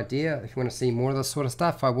be a good idea. If you want to see more of this sort of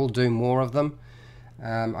stuff, I will do more of them.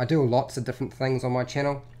 I do lots of different things on my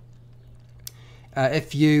channel.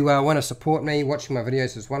 If you want to support me, watching my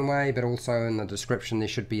videos is one way, but also in the description there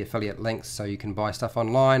should be affiliate links so you can buy stuff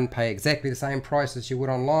online, pay exactly the same price as you would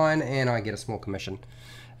online, and I get a small commission.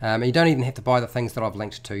 You don't even have to buy the things that I've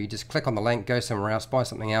linked to. You just click on the link, go somewhere else, buy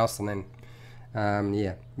something else, and then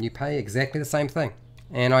yeah, you pay exactly the same thing.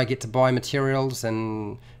 And I get to buy materials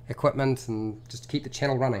and equipment and just keep the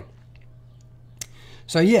channel running.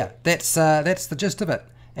 So yeah, that's the gist of it.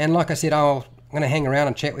 And like I said, I'm going to hang around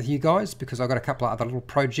and chat with you guys because I've got a couple of other little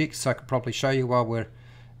projects I could probably show you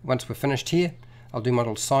once we're finished here. I'll do my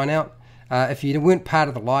little sign out. If you weren't part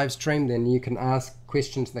of the live stream, then you can ask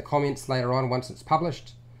questions in the comments later on once it's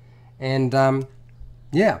published. And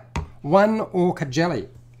yeah, 1 Ochre jelly.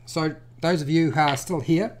 So those of you who are still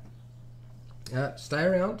here, stay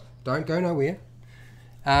around, don't go nowhere.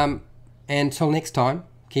 Until next time,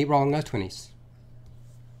 keep rolling those 20s.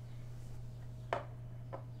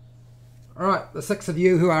 Alright, the 6 of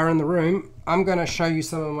you who are in the room, I'm going to show you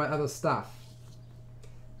some of my other stuff.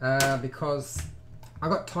 Because I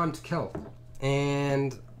got time to kill.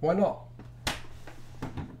 And why not?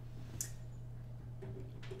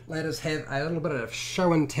 Let us have a little bit of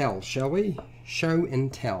show and tell, shall we? Show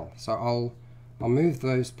and tell. So I'll move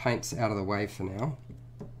those paints out of the way for now.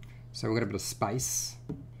 So we've got a bit of space.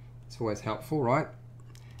 It's always helpful, right?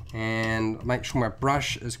 And make sure my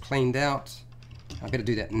brush is cleaned out. I better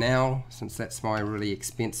do that now since that's my really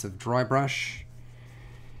expensive dry brush.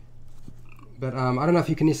 But I don't know if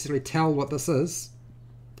you can necessarily tell what this is.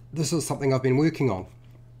 This is something I've been working on.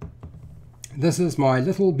 This is my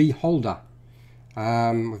little beholder.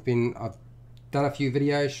 I've done a few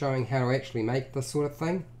videos showing how to actually make this sort of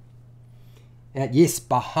thing. Yes,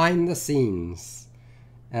 behind the scenes.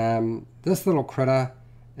 This little critter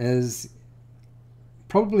is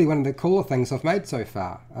probably one of the cooler things I've made so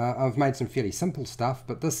far. I've made some fairly simple stuff,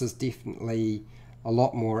 but this is definitely a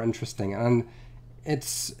lot more interesting. And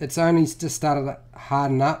it's only just started to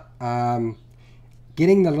harden up.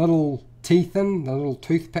 Getting the little teeth in, the little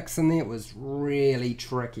toothpicks in there, was really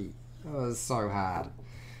tricky. It was so hard.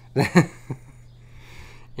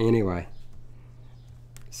 Anyway,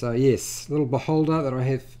 so yes, little beholder that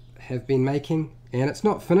I have been making, and it's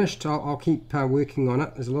not finished. I'll keep working on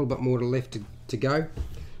it. There's a little bit more left to go,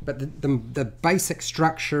 but the basic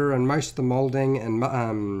structure and most of the molding and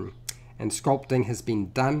sculpting has been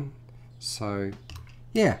done. So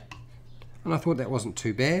yeah, and I thought that wasn't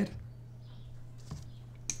too bad.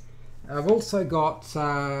 I've also got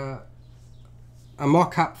a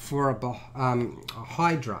mock-up for a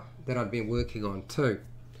Hydra that I've been working on too,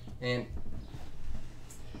 and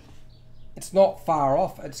it's not far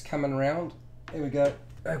off. It's coming around. There we go.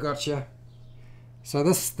 I gotcha. So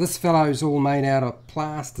this fellow's all made out of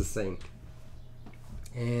plasticine,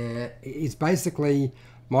 and it's basically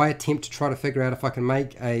my attempt to try to figure out if I can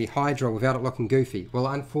make a Hydra without it looking goofy. Well,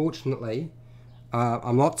 unfortunately,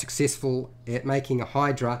 I'm not successful at making a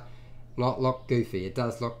Hydra not look goofy. It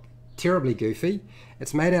does look terribly goofy.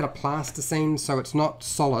 It's made out of plasticine, so it's not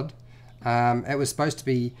solid. It was supposed to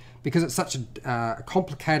be, because it's such a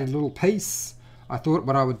complicated little piece, I thought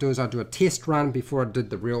what I would do is I'd do a test run before I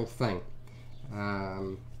did the real thing.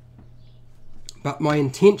 But my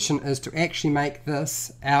intention is to actually make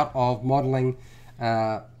this out of modeling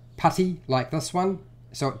putty like this one,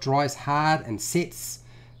 so it dries hard and sets,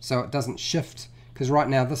 so it doesn't shift, because right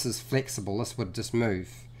now this is flexible. This would just move.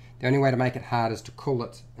 The only way to make it hard is to cool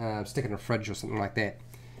it, stick it in a fridge or something like that.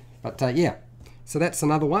 But yeah, so that's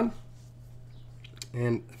another one.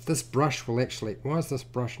 And if this brush will actually, why is this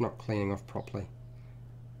brush not cleaning off properly?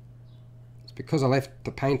 It's because I left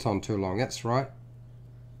the paint on too long, that's right.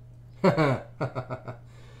 Oh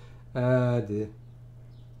dear.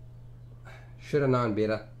 Should have known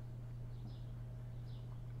better.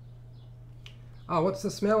 Oh, what's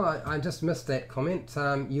the smell? I just missed that comment.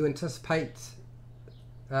 You anticipate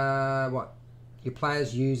what? Your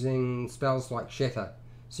players using spells like Shatter.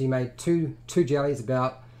 So you made two jellies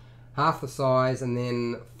about half the size, and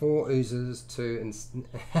then 4 oozes to.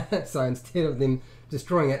 So instead of them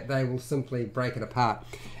destroying it, they will simply break it apart.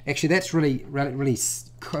 Actually, that's really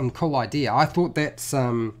cool idea. I thought that's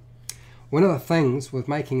one of the things with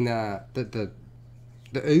making the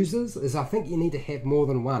oozes is I think you need to have more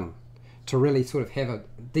than one to really sort of have a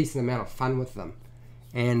decent amount of fun with them.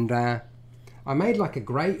 And I made like a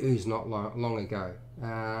grey ooze not long ago.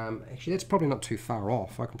 Actually, that's probably not too far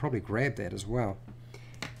off. I can probably grab that as well.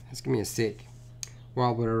 Just give me a sec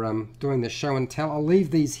while we're doing the show and tell. I'll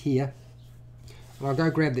leave these here and I'll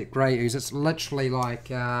go grab that grey ooze. It's literally like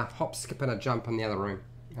hop, skip and a jump in the other room.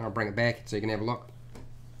 And I'll bring it back so you can have a look.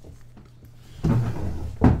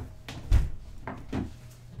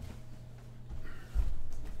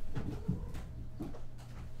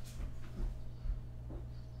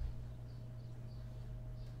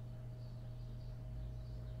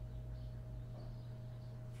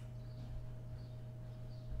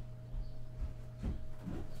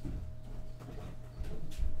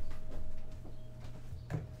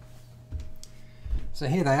 So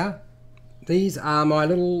here they are. These are my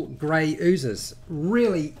little grey oozes.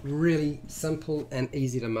 Really simple and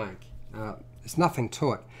easy to make. There's nothing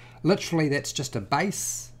to it. Literally that's just a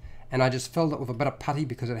base, and I just filled it with a bit of putty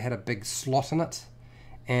because it had a big slot in it.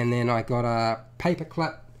 And then I got a paper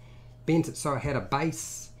clip, bent it so it had a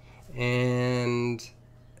base, and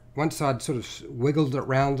once I'd sort of wiggled it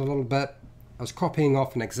around a little bit, I was copying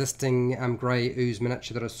off an existing grey ooze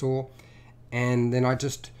miniature that I saw, and then I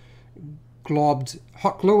just globbed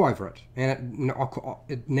hot glue over it, and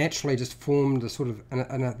it naturally just formed a sort of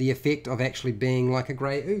the effect of actually being like a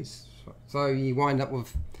grey ooze. So you wind up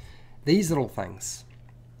with these little things.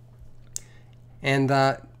 And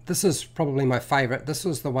this is probably my favourite. This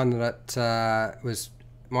was the one that was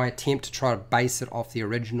my attempt to try to base it off the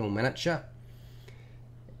original miniature.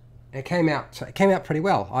 It came out pretty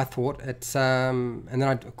well, I thought. It's and then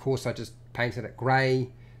of course I just painted it grey,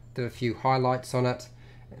 did a few highlights on it.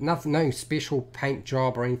 No special paint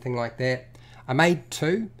job or anything like that. I made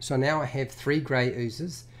 2, so now I have 3 grey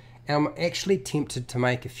oozes, and I'm actually tempted to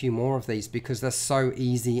make a few more of these because they're so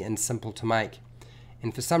easy and simple to make.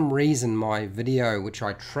 And for some reason my video, which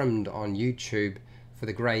I trimmed on YouTube for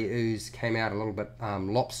the grey ooze, came out a little bit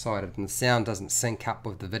lopsided, and the sound doesn't sync up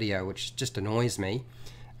with the video, which just annoys me.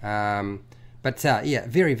 But yeah,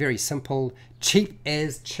 very simple, cheap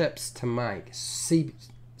as chips to make.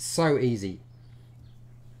 So easy.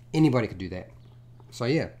 Anybody could do that. So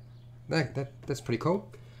yeah, that's pretty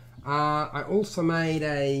cool. I also made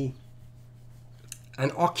an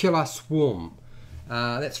ocular swarm.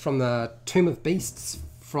 That's from the Tomb of Beasts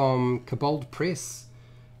from Kobold Press.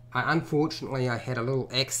 Unfortunately, I had a little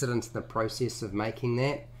accident in the process of making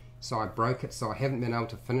that, so I broke it, so I haven't been able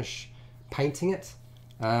to finish painting it.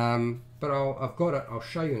 But I've got it. I'll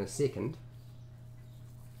show you in a second.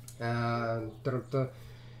 There,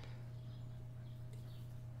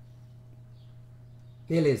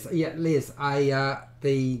 Les. Yeah, Les.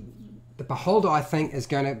 The beholder, I think, is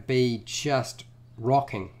going to be just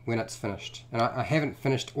rocking when it's finished. And I haven't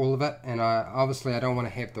finished all of it, and obviously I don't want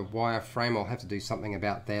to have the wire frame. I'll have to do something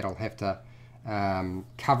about that. I'll have to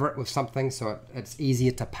cover it with something so it's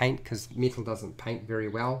easier to paint, because metal doesn't paint very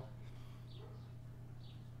well.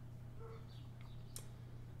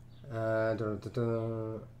 I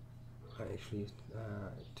actually used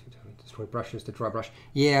destroy brushes to dry brush.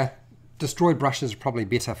 Yeah. Destroyed brushes are probably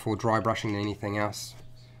better for dry brushing than anything else.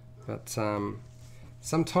 But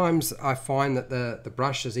sometimes I find that the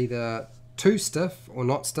brush is either too stiff or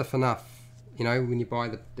not stiff enough, you know, when you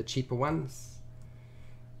buy the cheaper ones.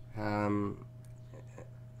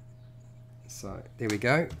 So there we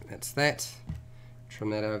go, that's that.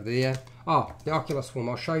 Trim that over there. Oh, the ocular swarm,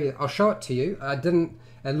 I'll show it to you.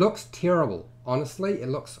 It looks terrible, honestly. It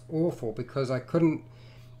looks awful because the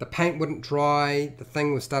paint wouldn't dry, the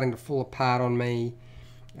thing was starting to fall apart on me.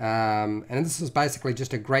 And this is basically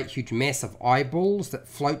just a great huge mass of eyeballs that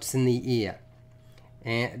floats in the air.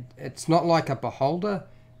 And it's not like a beholder,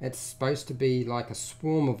 it's supposed to be like a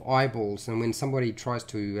swarm of eyeballs, and when somebody tries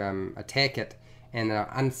to attack it and are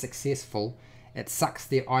unsuccessful, it sucks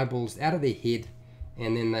their eyeballs out of their head,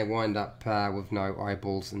 and then they wind up with no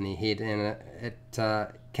eyeballs in their head. And it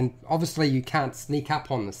can, obviously you can't sneak up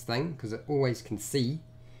on this thing because it always can see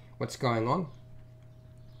what's going on.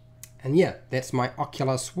 And yeah, that's my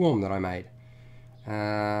ocular swarm that I made,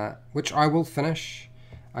 which I will finish.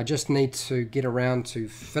 I just need to get around to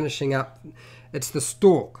finishing up. It's the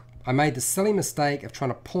stalk. I made the silly mistake of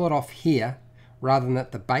trying to pull it off here rather than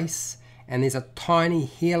at the base, and there's a tiny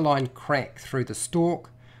hairline crack through the stalk,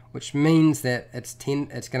 which means that it's going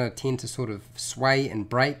to tend to sort of sway and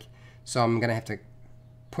break. So I'm going to have to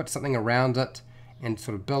put something around it and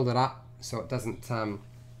sort of build it up so it doesn't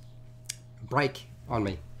break on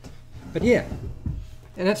me. But yeah,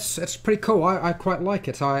 and it's pretty cool. I quite like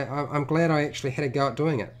it. I'm glad I actually had a go at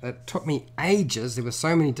doing it. It took me ages. There were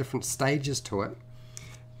so many different stages to it,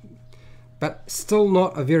 but still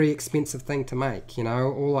not a very expensive thing to make. You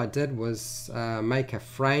know, all I did was make a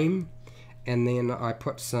frame, and then I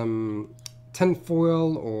put some tin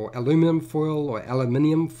foil or aluminum foil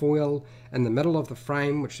in the middle of the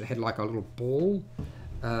frame, which had like a little ball.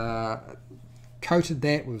 Coated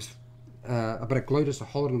that with a bit of glue just to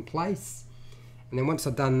hold it in place. And then once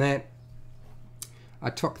I'd done that, I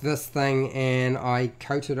took this thing and I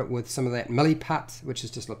coated it with some of that milliput, which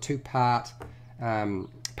is just a 2-part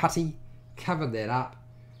putty. Covered that up.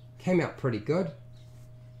 Came out pretty good.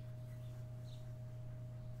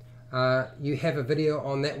 You have a video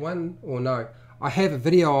on that one or no? I have a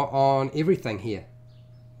video on everything here.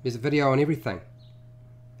 There's a video on everything.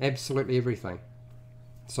 Absolutely everything.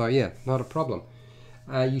 So yeah, not a problem.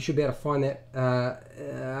 You should be able to find that.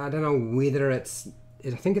 I don't know whether I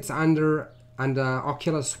think it's under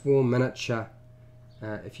Oculus Swarm Miniature.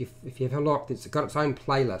 If you have a look, it's got its own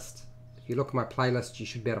playlist. If you look at my playlist, you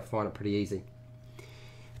should be able to find it pretty easy.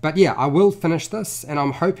 But yeah, I will finish this, and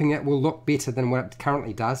I'm hoping it will look better than what it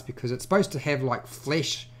currently does, because it's supposed to have like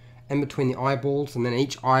flesh in between the eyeballs, and then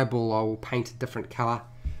each eyeball I will paint a different colour,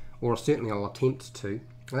 or certainly I'll attempt to.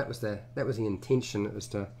 That was the intention. It was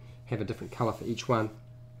to have a different colour for each one.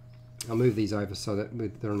 I'll move these over so that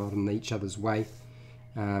they're not in each other's way,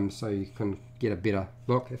 so you can get a better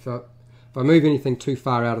look. If I move anything too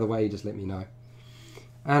far out of the way, you just let me know.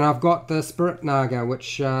 And I've got the Spirit Naga,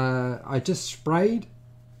 which I just sprayed,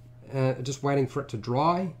 just waiting for it to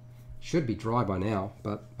dry. Should be dry by now,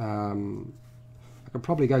 but I could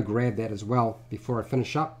probably go grab that as well before I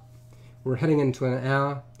finish up. We're heading into an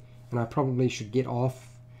hour, and I probably should get off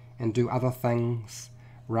and do other things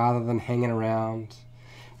rather than hanging around.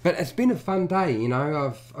 But it's been a fun day, you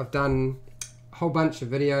know. I've done a whole bunch of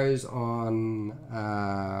videos on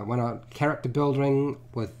character building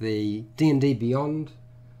with the D&D Beyond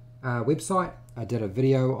website. I did a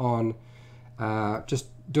video on just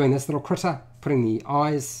doing this little critter, putting the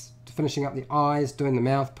eyes, finishing up the eyes, doing the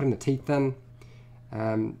mouth, putting the teeth in.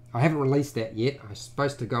 I haven't released that yet. I'm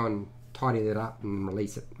supposed to go and tidy that up and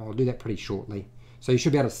release it. I'll do that pretty shortly. So you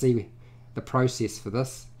should be able to see the process for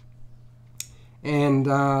this. And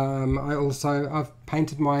I've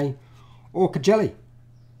painted my Ochre jelly.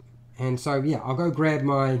 And so yeah, I'll go grab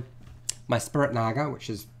my Spirit Naga, which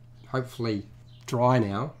is hopefully dry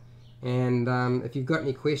now. And if you've got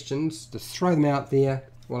any questions, just throw them out there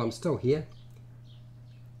while I'm still here.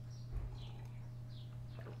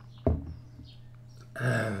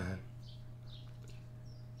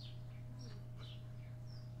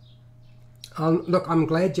 Look, I'm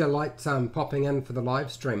glad you liked popping in for the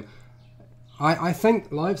live stream. I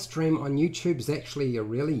think live stream on YouTube is actually a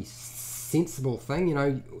really sensible thing. You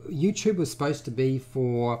know, YouTube was supposed to be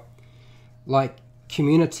for like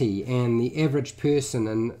community and the average person,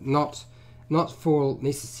 and not for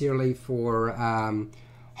necessarily for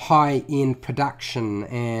high-end production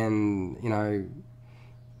and, you know,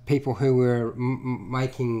 people who were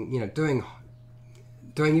making, you know, doing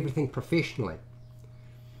everything professionally.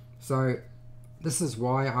 So this is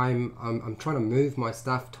why I'm trying to move my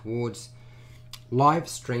stuff towards live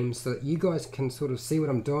streams, so that you guys can sort of see what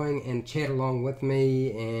I'm doing and chat along with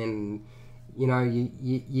me, and you know,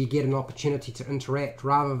 you get an opportunity to interact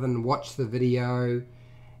rather than watch the video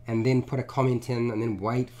and then put a comment in and then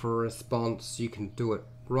wait for a response. You can do it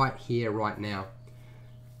right here, right now.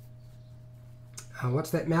 What's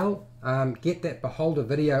that, Mel? Get that Beholder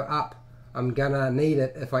video up. I'm gonna need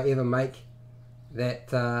it if I ever make that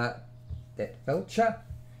that filter.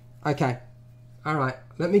 Okay, all right.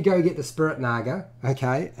 Let me go get the Spirit Naga.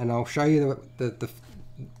 Okay, and I'll show you the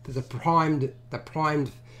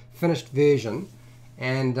primed finished version,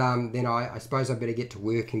 and then I suppose I better get to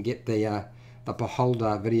work and get the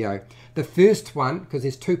Beholder video. The first one, because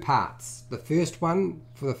there's 2 parts. The first one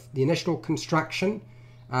for the initial construction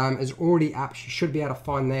is already up. You should be able to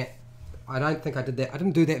find that. I don't think I did that. I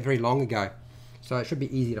didn't do that very long ago, so it should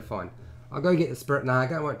be easy to find. I'll go get the Spirit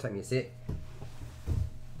Naga. It won't take me a sec.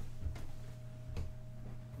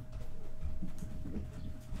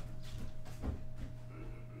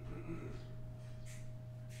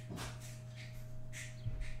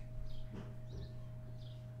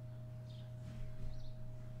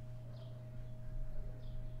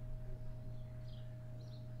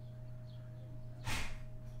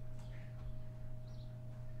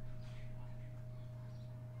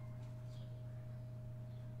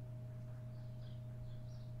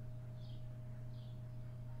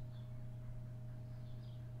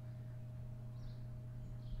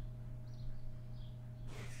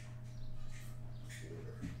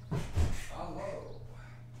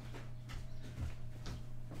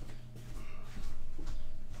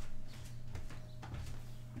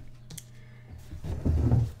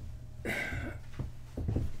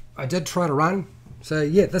 I did try to run. So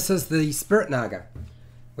yeah, this is the Spirit Naga,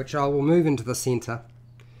 which I will move into the center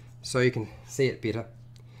so you can see it better.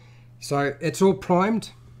 So it's all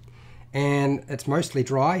primed and it's mostly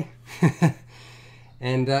dry.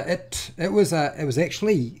 And it was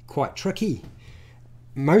actually quite tricky,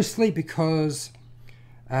 mostly because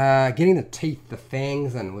getting the teeth, the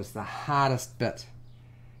fangs in, was the hardest bit.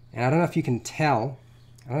 And I don't know if you can tell.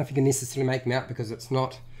 I don't know if you can necessarily make them out because it's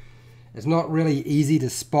not really easy to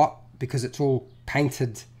spot because it's all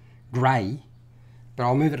painted grey. But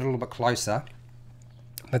I'll move it a little bit closer.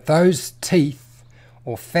 But those teeth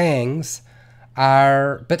or fangs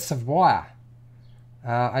are bits of wire.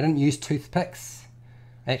 I didn't use toothpicks.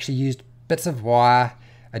 I actually used bits of wire.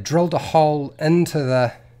 I drilled a hole into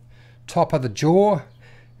the top of the jaw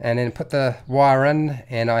and then put the wire in,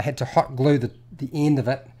 and I had to hot glue the end of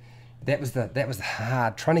it. That was the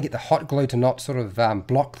hard. Trying to get the hot glue to not sort of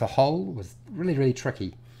block the hole was really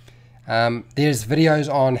tricky. There's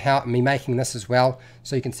videos on me making this as well,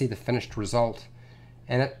 so you can see the finished result.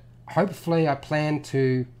 And hopefully I plan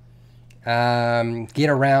to get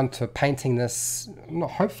around to painting this.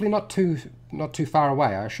 Hopefully not too far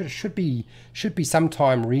away. I should be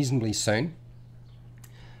sometime reasonably soon.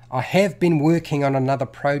 I have been working on another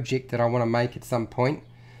project that I want to make at some point.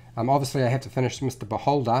 Obviously I have to finish Mr.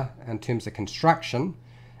 Beholder in terms of construction,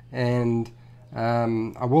 and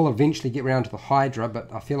I will eventually get around to the Hydra,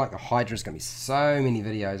 but I feel like the Hydra is going to be so many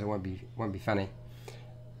videos it won't be funny.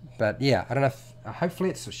 But yeah, I don't know if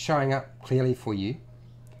hopefully it's showing up clearly for you.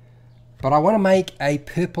 But I want to make a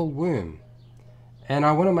purple worm, and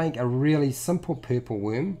I want to make a really simple purple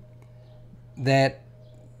worm that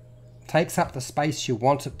takes up the space you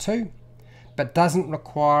want it to, but doesn't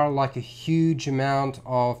require like a huge amount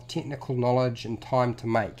of technical knowledge and time to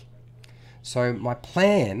make. So my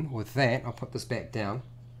plan with that, I'll put this back down.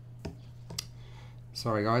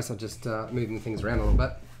 Sorry guys, I'm just moving things around a little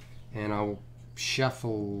bit, and I'll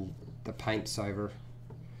shuffle the paints over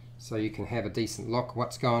so you can have a decent look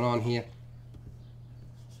what's going on here.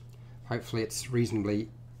 Hopefully it's reasonably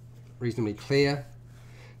clear.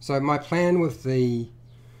 So my plan with the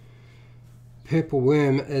purple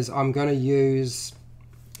worm is I'm going to use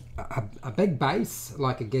a big base,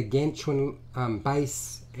 like a gargantuan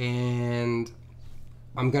base, and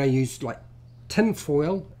I'm going to use like tin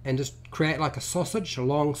foil and just create like a sausage, a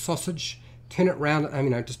long sausage, turn it round,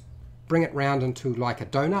 just bring it round into like a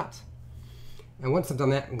donut. And once I've done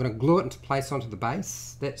that, I'm going to glue it into place onto the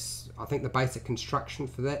base. That's, I think, the basic construction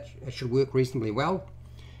for that. It should work reasonably well.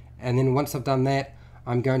 And then once I've done that,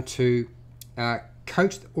 I'm going to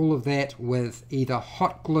coat all of that with either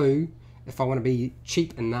hot glue, if I want to be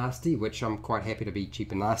cheap and nasty, which I'm quite happy to be cheap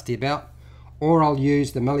and nasty about, or I'll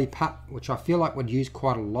use the Milliput, which I feel like would use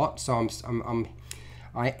quite a lot. So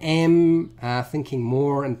I am thinking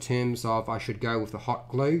more in terms of I should go with the hot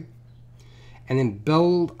glue, and then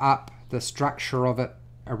build up the structure of it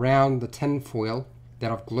around the tin foil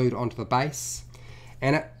that I've glued onto the base,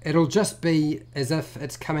 and it'll just be as if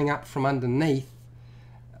it's coming up from underneath.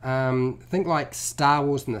 Think like Star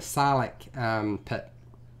Wars in the Sarlacc pit,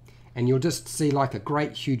 and you'll just see like a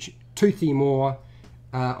great huge toothy maw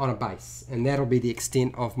on a base, and that'll be the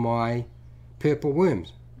extent of my purple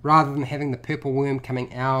worms, rather than having the purple worm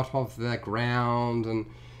coming out of the ground and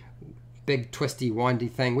big twisty windy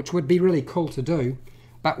thing, which would be really cool to do,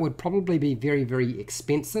 but would probably be very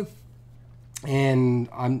expensive. And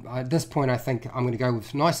at this point I think I'm going to go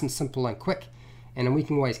with nice and simple and quick, and then we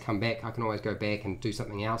can always come back. I can always go back and do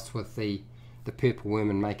something else with the purple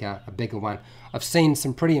worm and make a bigger one. I've seen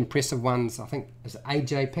some pretty impressive ones. I think it was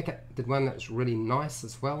AJ Pickett did one that was really nice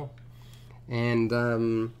as well, and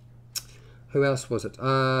who else was it?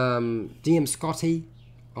 DM Scotty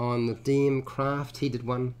on the DM Craft, he did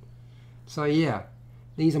one. So yeah,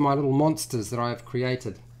 these are my little monsters that I've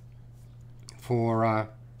created for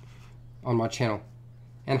on my channel,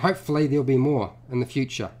 and hopefully there'll be more in the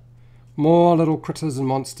future. More little critters and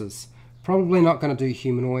monsters. Probably not going to do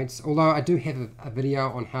humanoids, although I do have a video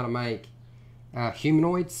on how to make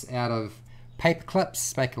humanoids out of paper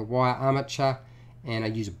clips. Make a wire armature, and I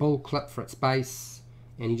use a bull clip for its base,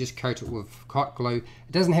 and you just coat it with hot glue.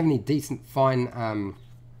 It doesn't have any decent fine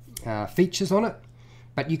features on it,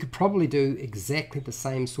 but you could probably do exactly the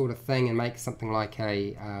same sort of thing and make something like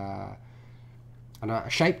a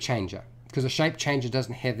shape changer, because a shape changer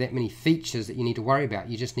doesn't have that many features that you need to worry about.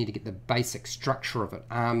 You just need to get the basic structure of it,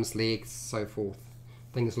 arms, legs, so forth,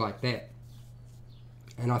 things like that.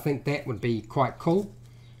 And I think that would be quite cool.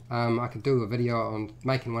 I could do a video on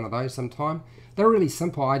making one of those sometime. They're really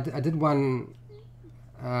simple. I did one,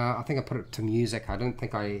 I think I put it to music. I don't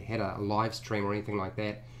think I had a live stream or anything like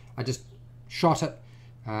that. I just shot it,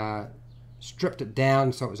 stripped it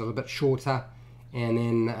down so it was a little bit shorter, and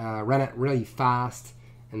then ran it really fast,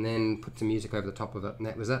 and then put some music over the top of it, and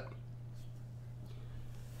that was it.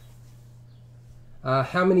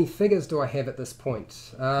 How many figures do I have at this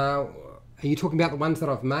point? Are you talking about the ones that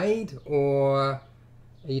I've made, or are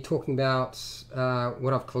you talking about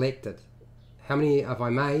what I've collected? How many have I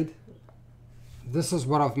made? This is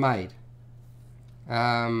what I've made.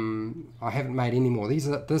 I haven't made any more.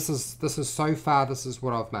 This is so far. This is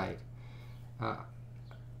what I've made.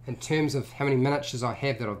 In terms of how many miniatures I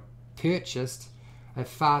have that I've purchased, I have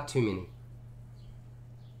far too many.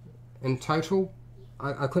 In total,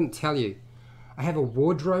 I couldn't tell you. I have a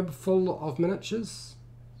wardrobe full of miniatures.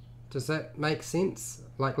 Does that make sense?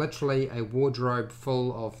 Like literally a wardrobe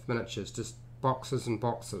full of miniatures, just boxes and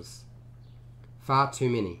boxes. Far too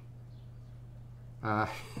many.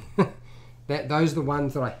 Those are the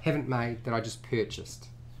ones that I haven't made, that I just purchased.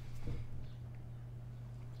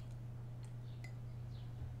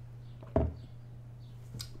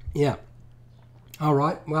 Yeah.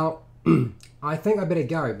 Alright, well, I think I better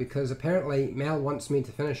go, because apparently Mal wants me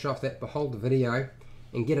to finish off that Beholder video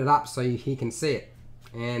and get it up so he can see it.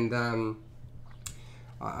 And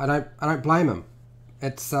I don't blame him.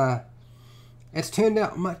 It's turned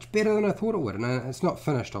out much better than I thought it would, and it's not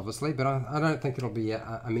finished obviously, but I don't think it'll be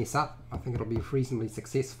a mess up. I think it'll be reasonably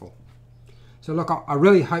successful. So look, I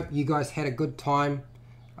really hope you guys had a good time.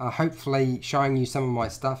 Hopefully showing you some of my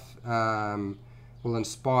stuff will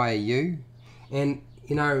inspire you, and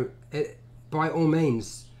you know, by all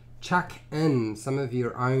means chuck in some of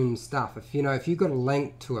your own stuff. If you've got a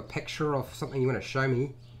link to a picture of something you want to show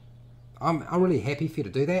me, I'm really happy for you to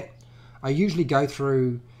do that. I usually go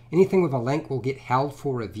through anything with a link will get held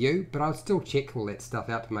for review, but I'll still check all that stuff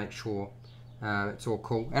out to make sure it's all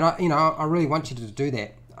cool. And I really want you to do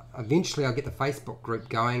that. Eventually I'll get the Facebook group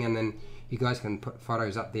going, and then you guys can put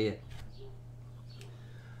photos up there.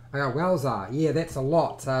 Okay, wowza, yeah, that's a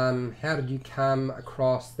lot. How did you come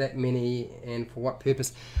across that many, and for what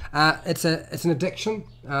purpose? It's an addiction.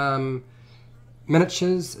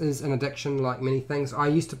 Miniatures is an addiction, like many things. I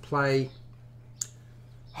used to play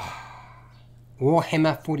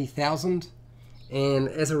Warhammer 40,000, and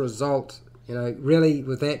as a result, really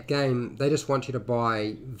with that game, they just want you to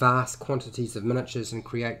buy vast quantities of miniatures and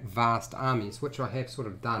create vast armies, which I have sort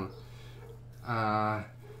of done.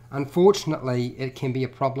 Unfortunately, it can be a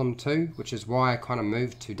problem too, which is why I kind of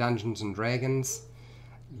moved to Dungeons and Dragons,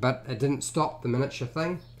 but it didn't stop the miniature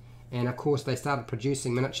thing. And of course they started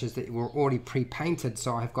producing miniatures that were already pre-painted,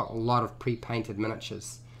 so I've got a lot of pre-painted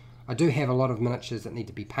miniatures. I do have a lot of miniatures that need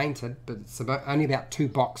to be painted, but it's only about 2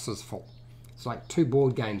 boxes full. It's like 2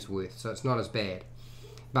 board games worth, so it's not as bad.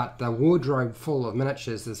 But the wardrobe full of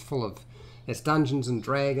miniatures is full of, it's Dungeons and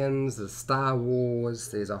Dragons, there's Star Wars,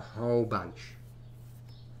 there's a whole bunch.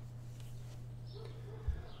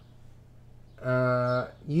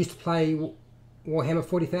 You used to play Warhammer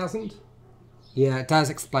 40,000? Yeah, it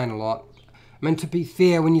does explain a lot. I mean, to be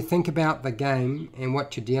fair, when you think about the game and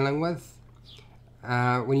what you're dealing with,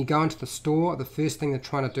 when you go into the store, the first thing they're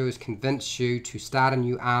trying to do is convince you to start a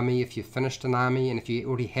new army if you've finished an army, and if you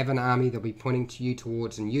already have an army, they'll be pointing to you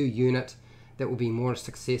towards a new unit that will be more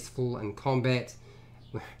successful in combat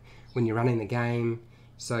when you're running the game.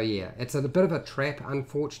 So yeah, it's a bit of a trap,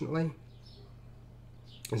 unfortunately.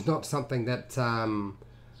 It's not something that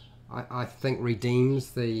I think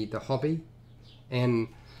redeems the hobby. And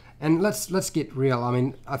let's get real. I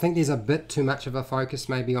mean, I think there's a bit too much of a focus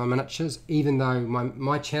maybe on miniatures, even though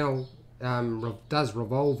my channel does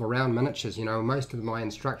revolve around miniatures. Most of my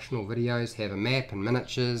instructional videos have a map and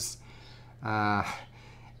miniatures. And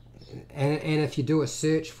if you do a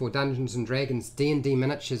search for Dungeons and Dragons, D&D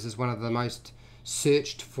miniatures is one of the most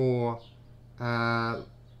searched for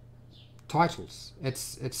titles.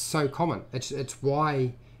 It's so common. It's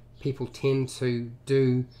why people tend to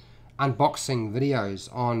do unboxing videos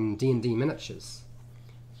on D&D miniatures.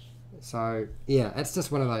 So yeah, it's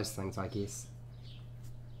just one of those things, I guess.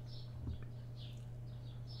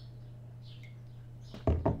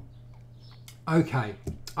 Okay,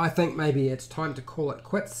 I think maybe it's time to call it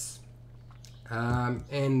quits.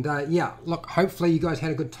 Yeah, look, hopefully you guys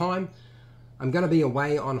had a good time. I'm going to be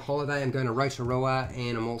away on holiday. I'm going to Rotorua,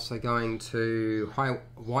 and I'm also going to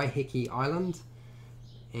Waiheke Island.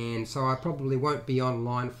 And so I probably won't be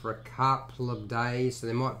online for a couple of days. So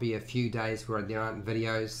there might be a few days where there aren't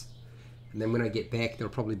videos. And then when I get back,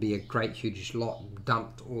 there'll probably be a great huge lot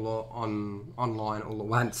dumped all online all at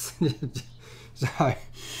once. So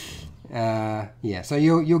yeah, so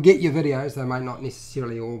you'll get your videos. They might not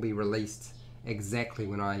necessarily all be released exactly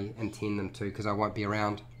when I intend them to, because I won't be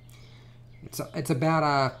around. It's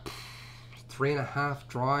about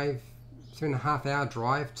 3.5 hour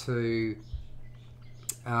drive to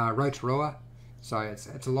Rotorua. So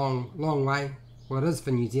it's a long way. Well, it is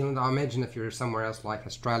for New Zealand. I imagine if you're somewhere else like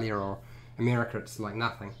Australia or America, it's like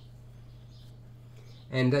nothing.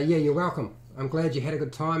 And yeah, you're welcome. I'm glad you had a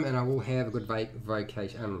good time, and I will have a good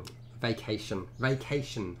vacation,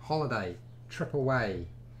 holiday, trip away,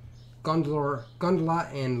 gondola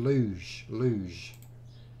and luge.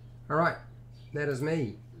 All right, that is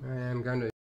me. I am going to